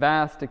 The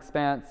vast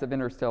expanse of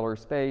interstellar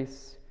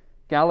space,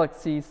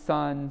 galaxies,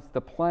 suns,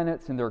 the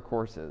planets in their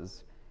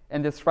courses,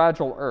 and this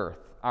fragile earth,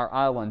 our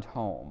island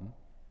home.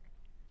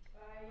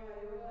 By your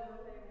will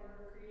they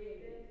were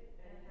created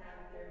and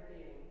have their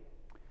being.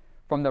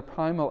 From the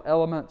primal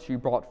elements you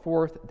brought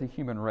forth the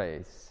human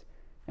race,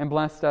 and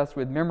blessed us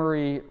with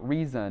memory,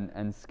 reason,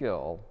 and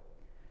skill.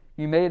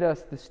 You made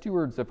us the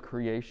stewards of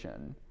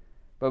creation,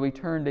 but we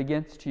turned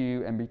against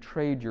you and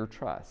betrayed your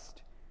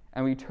trust,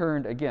 and we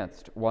turned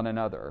against one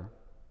another.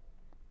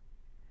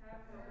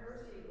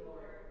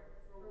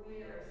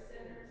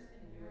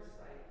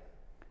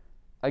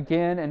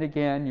 Again and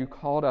again you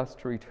called us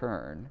to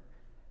return.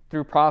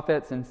 Through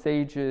prophets and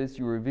sages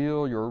you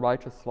reveal your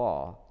righteous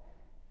law.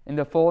 In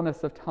the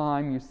fullness of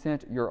time you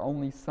sent your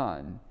only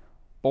Son,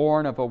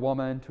 born of a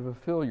woman, to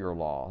fulfill your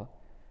law,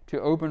 to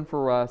open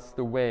for us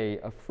the way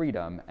of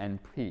freedom and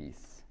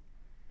peace.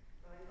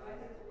 By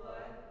his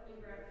blood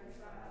he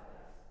reconciled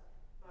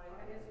us.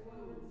 By his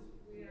wounds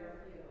we are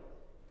healed.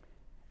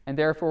 And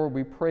therefore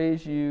we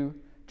praise you,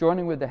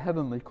 joining with the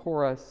heavenly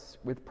chorus,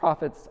 with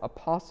prophets,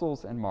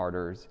 apostles, and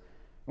martyrs,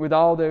 with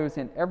all those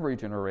in every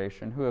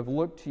generation who have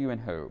looked to you in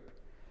hope,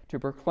 to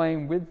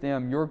proclaim with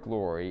them your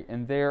glory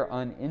in their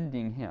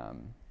unending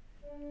hymn.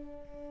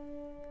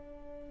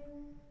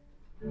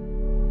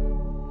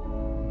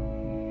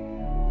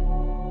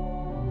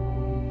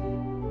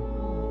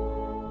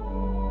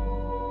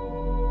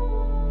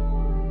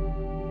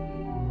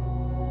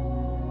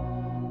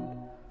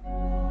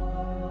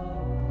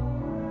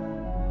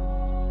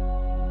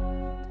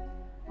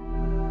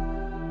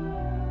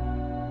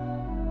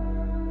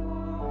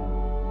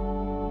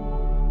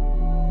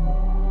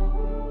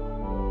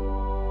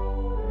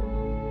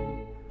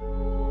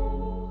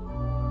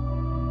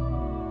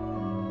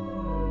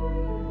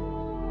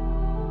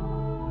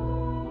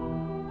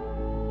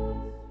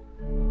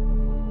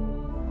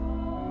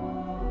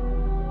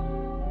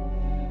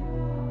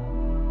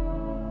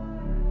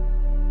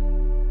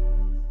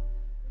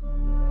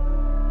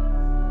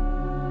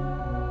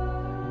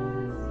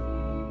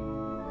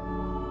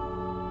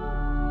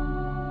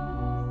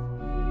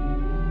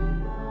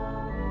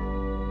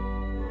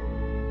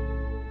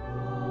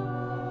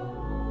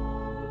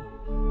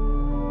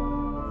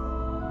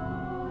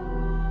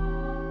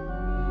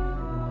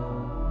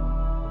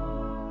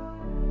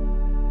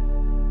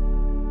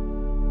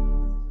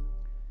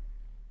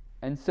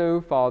 And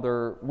so,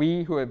 Father,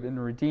 we who have been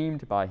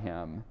redeemed by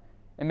him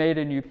and made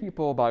a new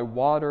people by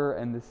water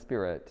and the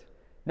Spirit,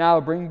 now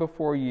bring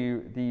before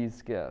you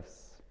these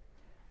gifts.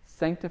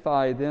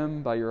 Sanctify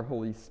them by your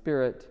Holy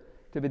Spirit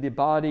to be the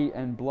body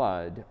and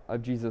blood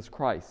of Jesus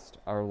Christ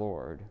our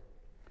Lord.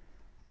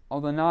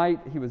 On the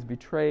night he was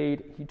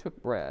betrayed, he took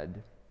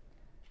bread,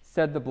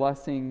 said the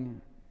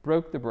blessing,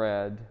 broke the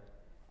bread,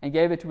 and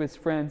gave it to his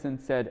friends and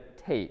said,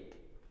 "Take,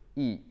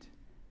 eat.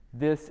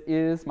 This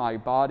is my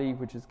body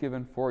which is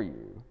given for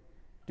you.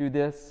 Do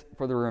this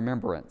for the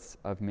remembrance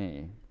of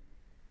me."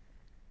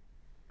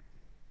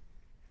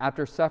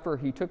 After supper,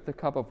 he took the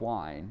cup of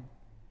wine,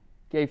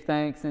 gave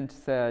thanks, and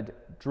said,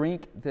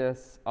 "Drink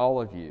this, all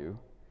of you.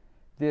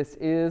 This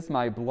is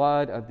my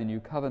blood of the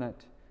new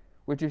covenant,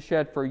 which is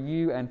shed for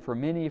you and for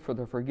many for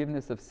the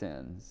forgiveness of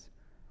sins.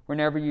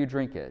 Whenever you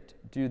drink it,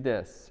 do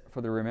this for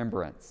the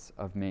remembrance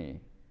of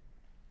me."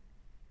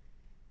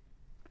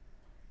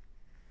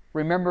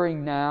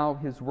 Remembering now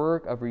his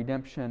work of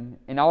redemption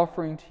and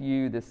offering to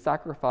you this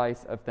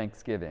sacrifice of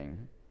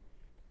thanksgiving,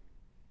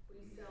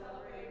 We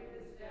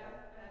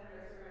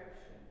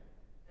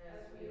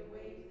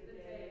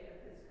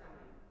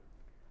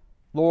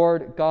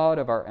Lord, God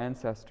of our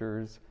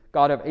ancestors,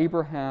 God of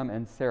Abraham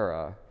and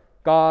Sarah,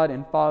 God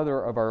and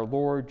Father of our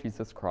Lord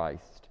Jesus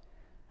Christ,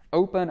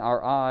 open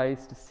our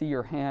eyes to see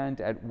your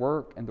hand at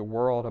work in the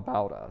world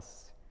about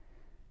us.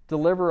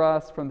 Deliver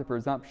us from the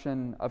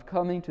presumption of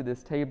coming to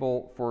this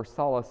table for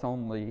solace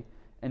only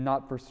and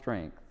not for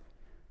strength,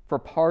 for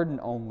pardon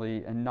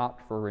only and not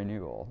for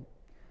renewal.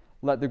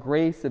 Let the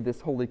grace of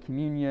this Holy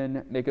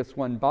Communion make us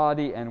one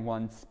body and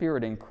one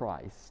spirit in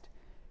Christ,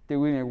 that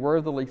we may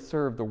worthily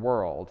serve the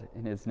world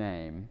in his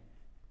name.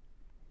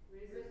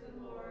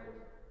 Risen Lord,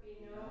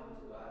 be known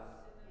to us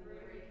in the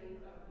breaking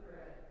of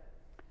bread.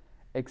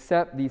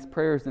 Accept these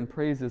prayers and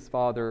praises,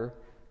 Father,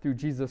 through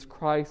Jesus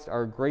Christ,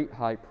 our great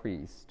high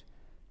priest,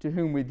 to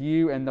whom with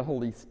you and the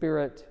Holy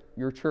Spirit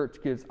your church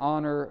gives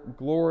honor,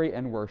 glory,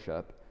 and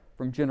worship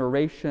from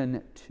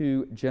generation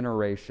to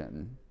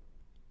generation.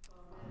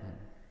 Amen.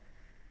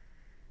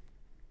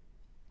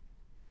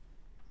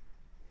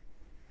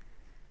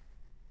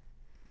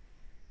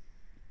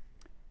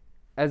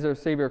 As our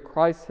Savior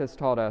Christ has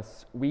taught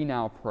us, we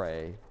now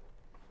pray,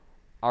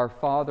 Our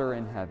Father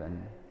in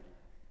heaven,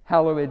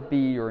 hallowed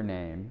be your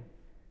name.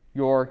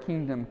 Your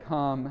kingdom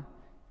come,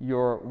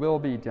 your will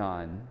be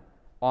done,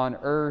 on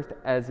earth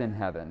as in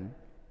heaven.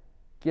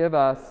 Give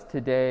us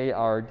today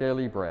our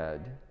daily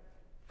bread.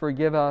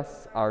 Forgive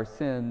us our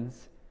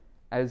sins,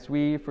 as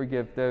we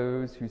forgive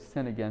those who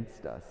sin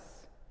against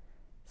us.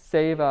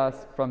 Save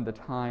us from the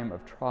time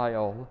of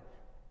trial,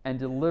 and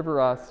deliver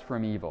us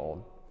from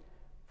evil.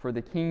 For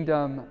the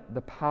kingdom,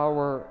 the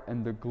power,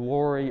 and the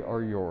glory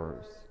are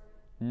yours,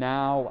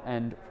 now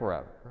and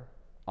forever.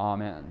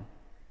 Amen.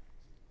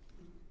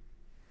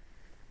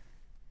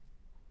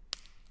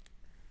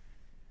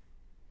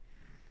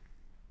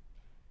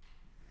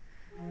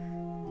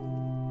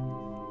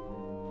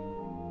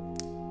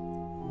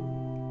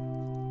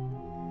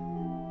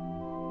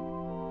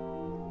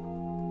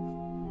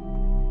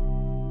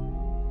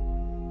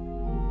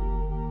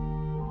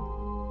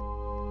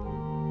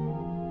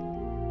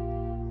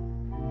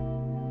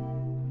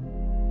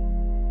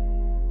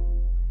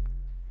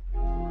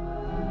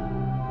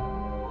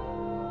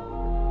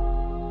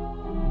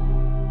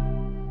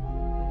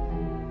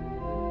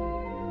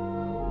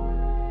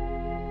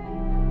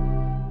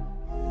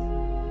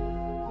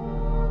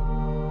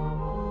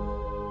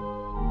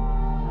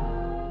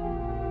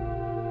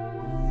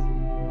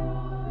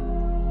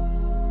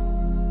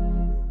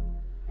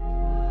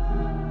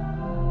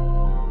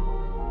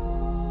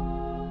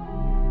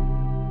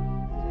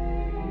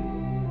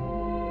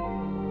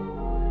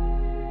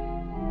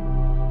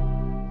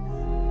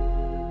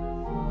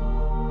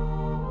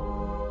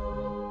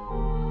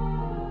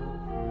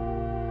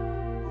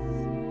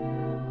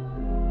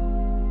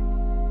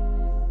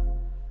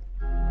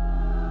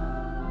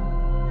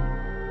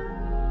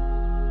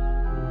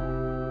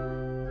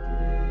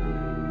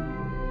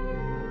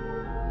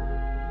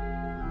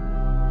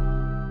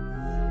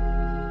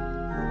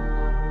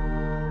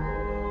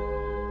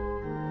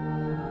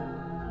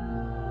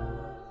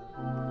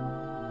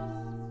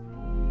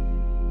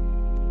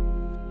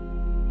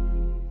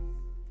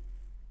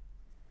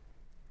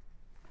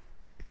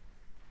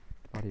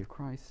 Body of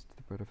Christ,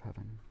 the bread of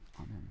heaven.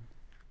 Amen.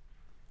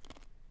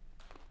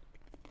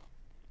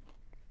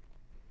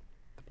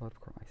 The blood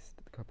of Christ,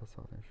 the cup of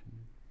salvation.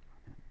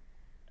 Amen.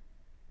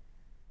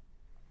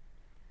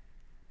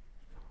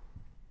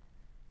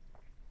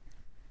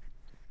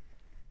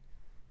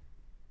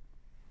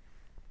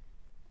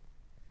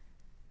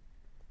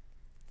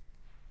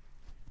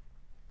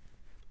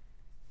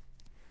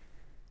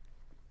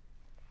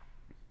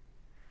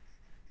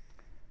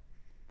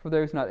 For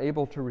those not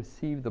able to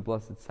receive the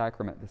Blessed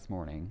Sacrament this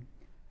morning,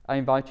 I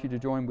invite you to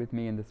join with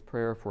me in this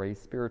prayer for a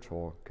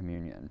spiritual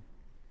communion.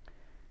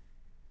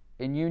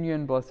 In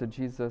union, blessed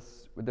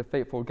Jesus, with the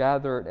faithful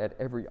gathered at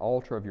every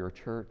altar of your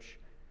church,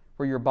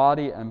 where your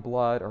body and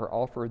blood are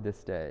offered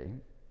this day,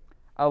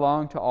 I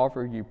long to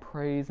offer you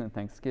praise and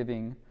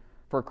thanksgiving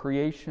for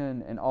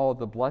creation and all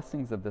the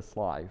blessings of this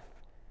life,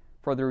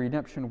 for the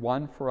redemption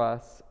won for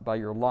us by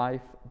your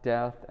life,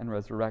 death, and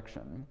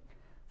resurrection,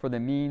 for the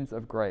means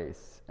of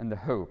grace and the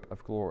hope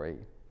of glory.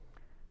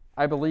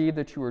 I believe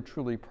that you are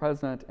truly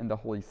present in the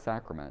Holy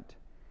Sacrament,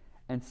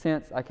 and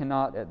since I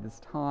cannot at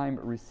this time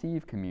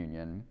receive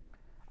communion,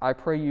 I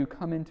pray you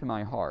come into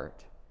my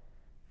heart.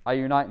 I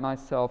unite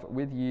myself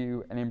with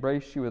you and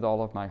embrace you with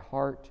all of my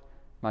heart,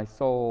 my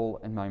soul,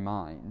 and my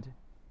mind.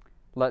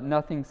 Let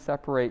nothing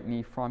separate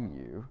me from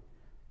you.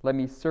 Let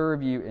me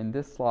serve you in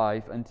this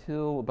life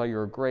until, by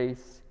your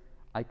grace,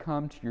 I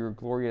come to your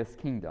glorious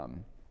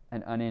kingdom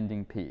and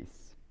unending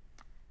peace.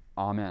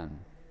 Amen.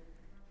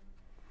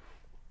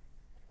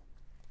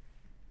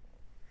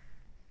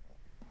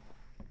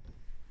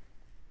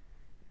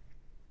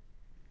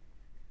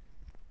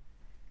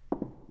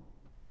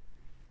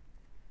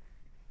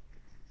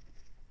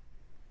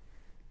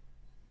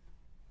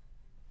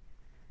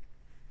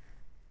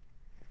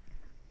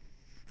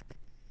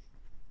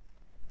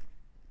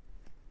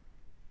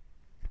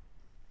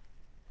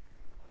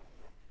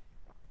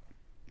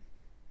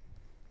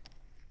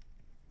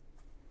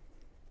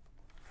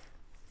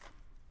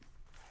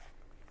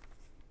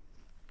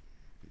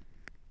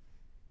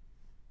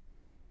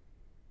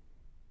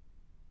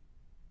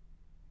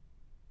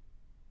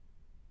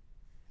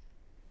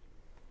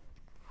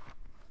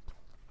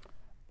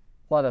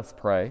 Let us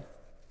pray.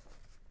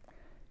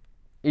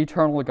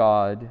 Eternal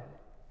God,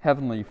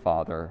 Heavenly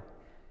Father,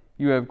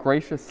 you have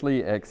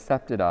graciously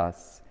accepted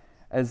us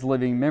as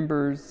living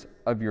members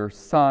of your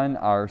Son,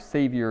 our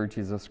Savior,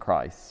 Jesus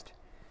Christ,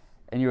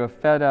 and you have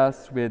fed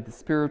us with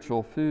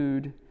spiritual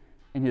food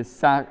in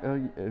his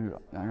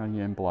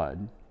and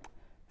blood.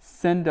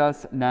 Send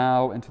us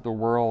now into the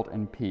world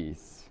in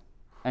peace,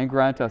 and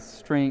grant us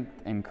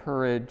strength and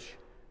courage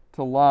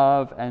to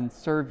love and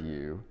serve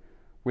you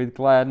with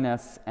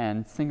gladness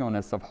and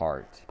singleness of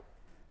heart.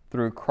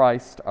 Through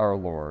Christ our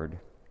Lord.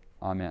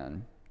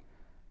 Amen.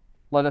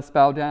 Let us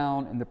bow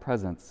down in the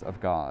presence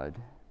of God.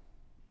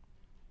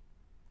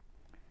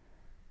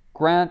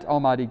 Grant,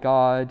 Almighty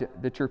God,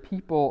 that your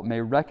people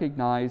may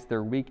recognize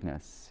their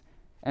weakness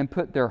and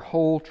put their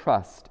whole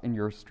trust in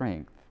your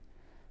strength,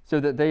 so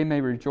that they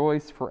may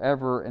rejoice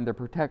forever in the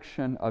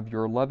protection of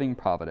your loving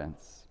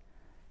providence.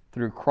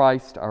 Through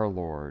Christ our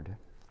Lord.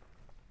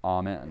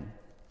 Amen.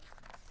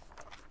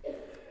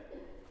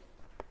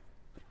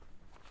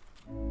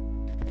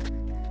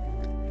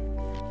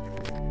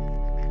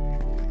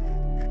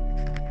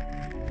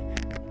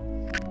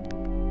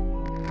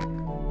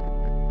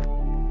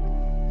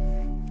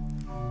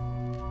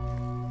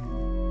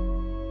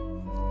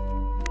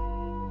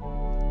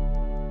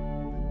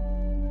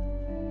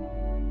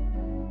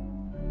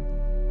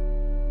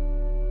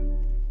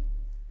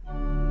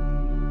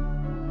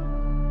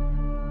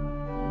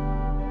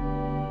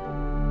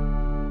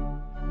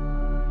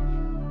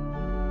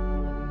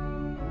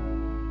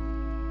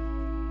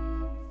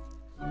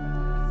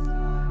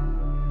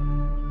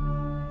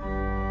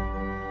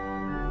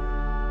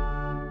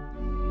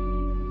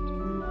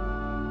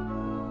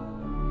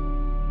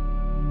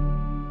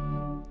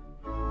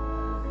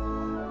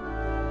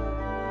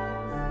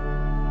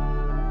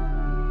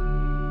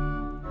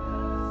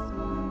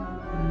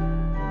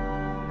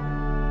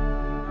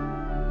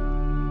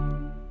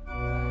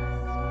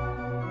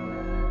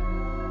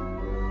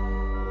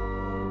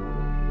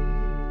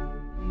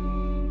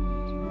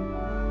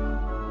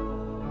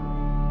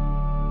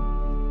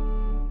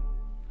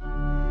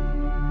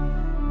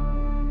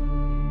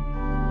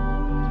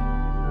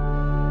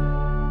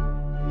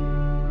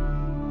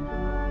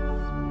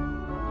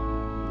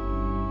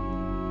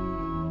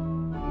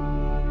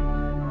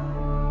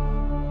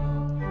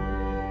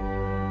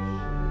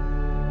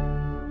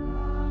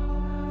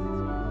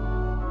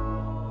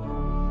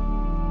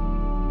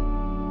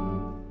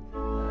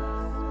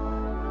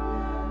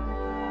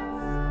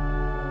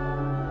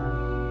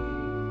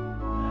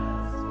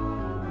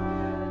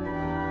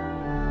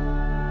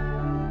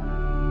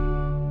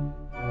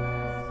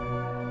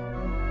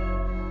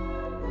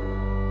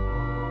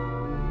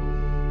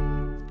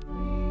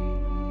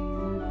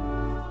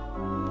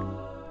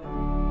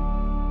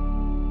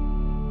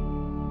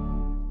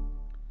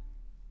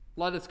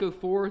 Let us go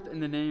forth in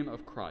the name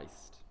of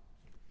Christ.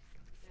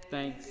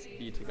 Thanks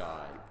be to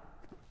God.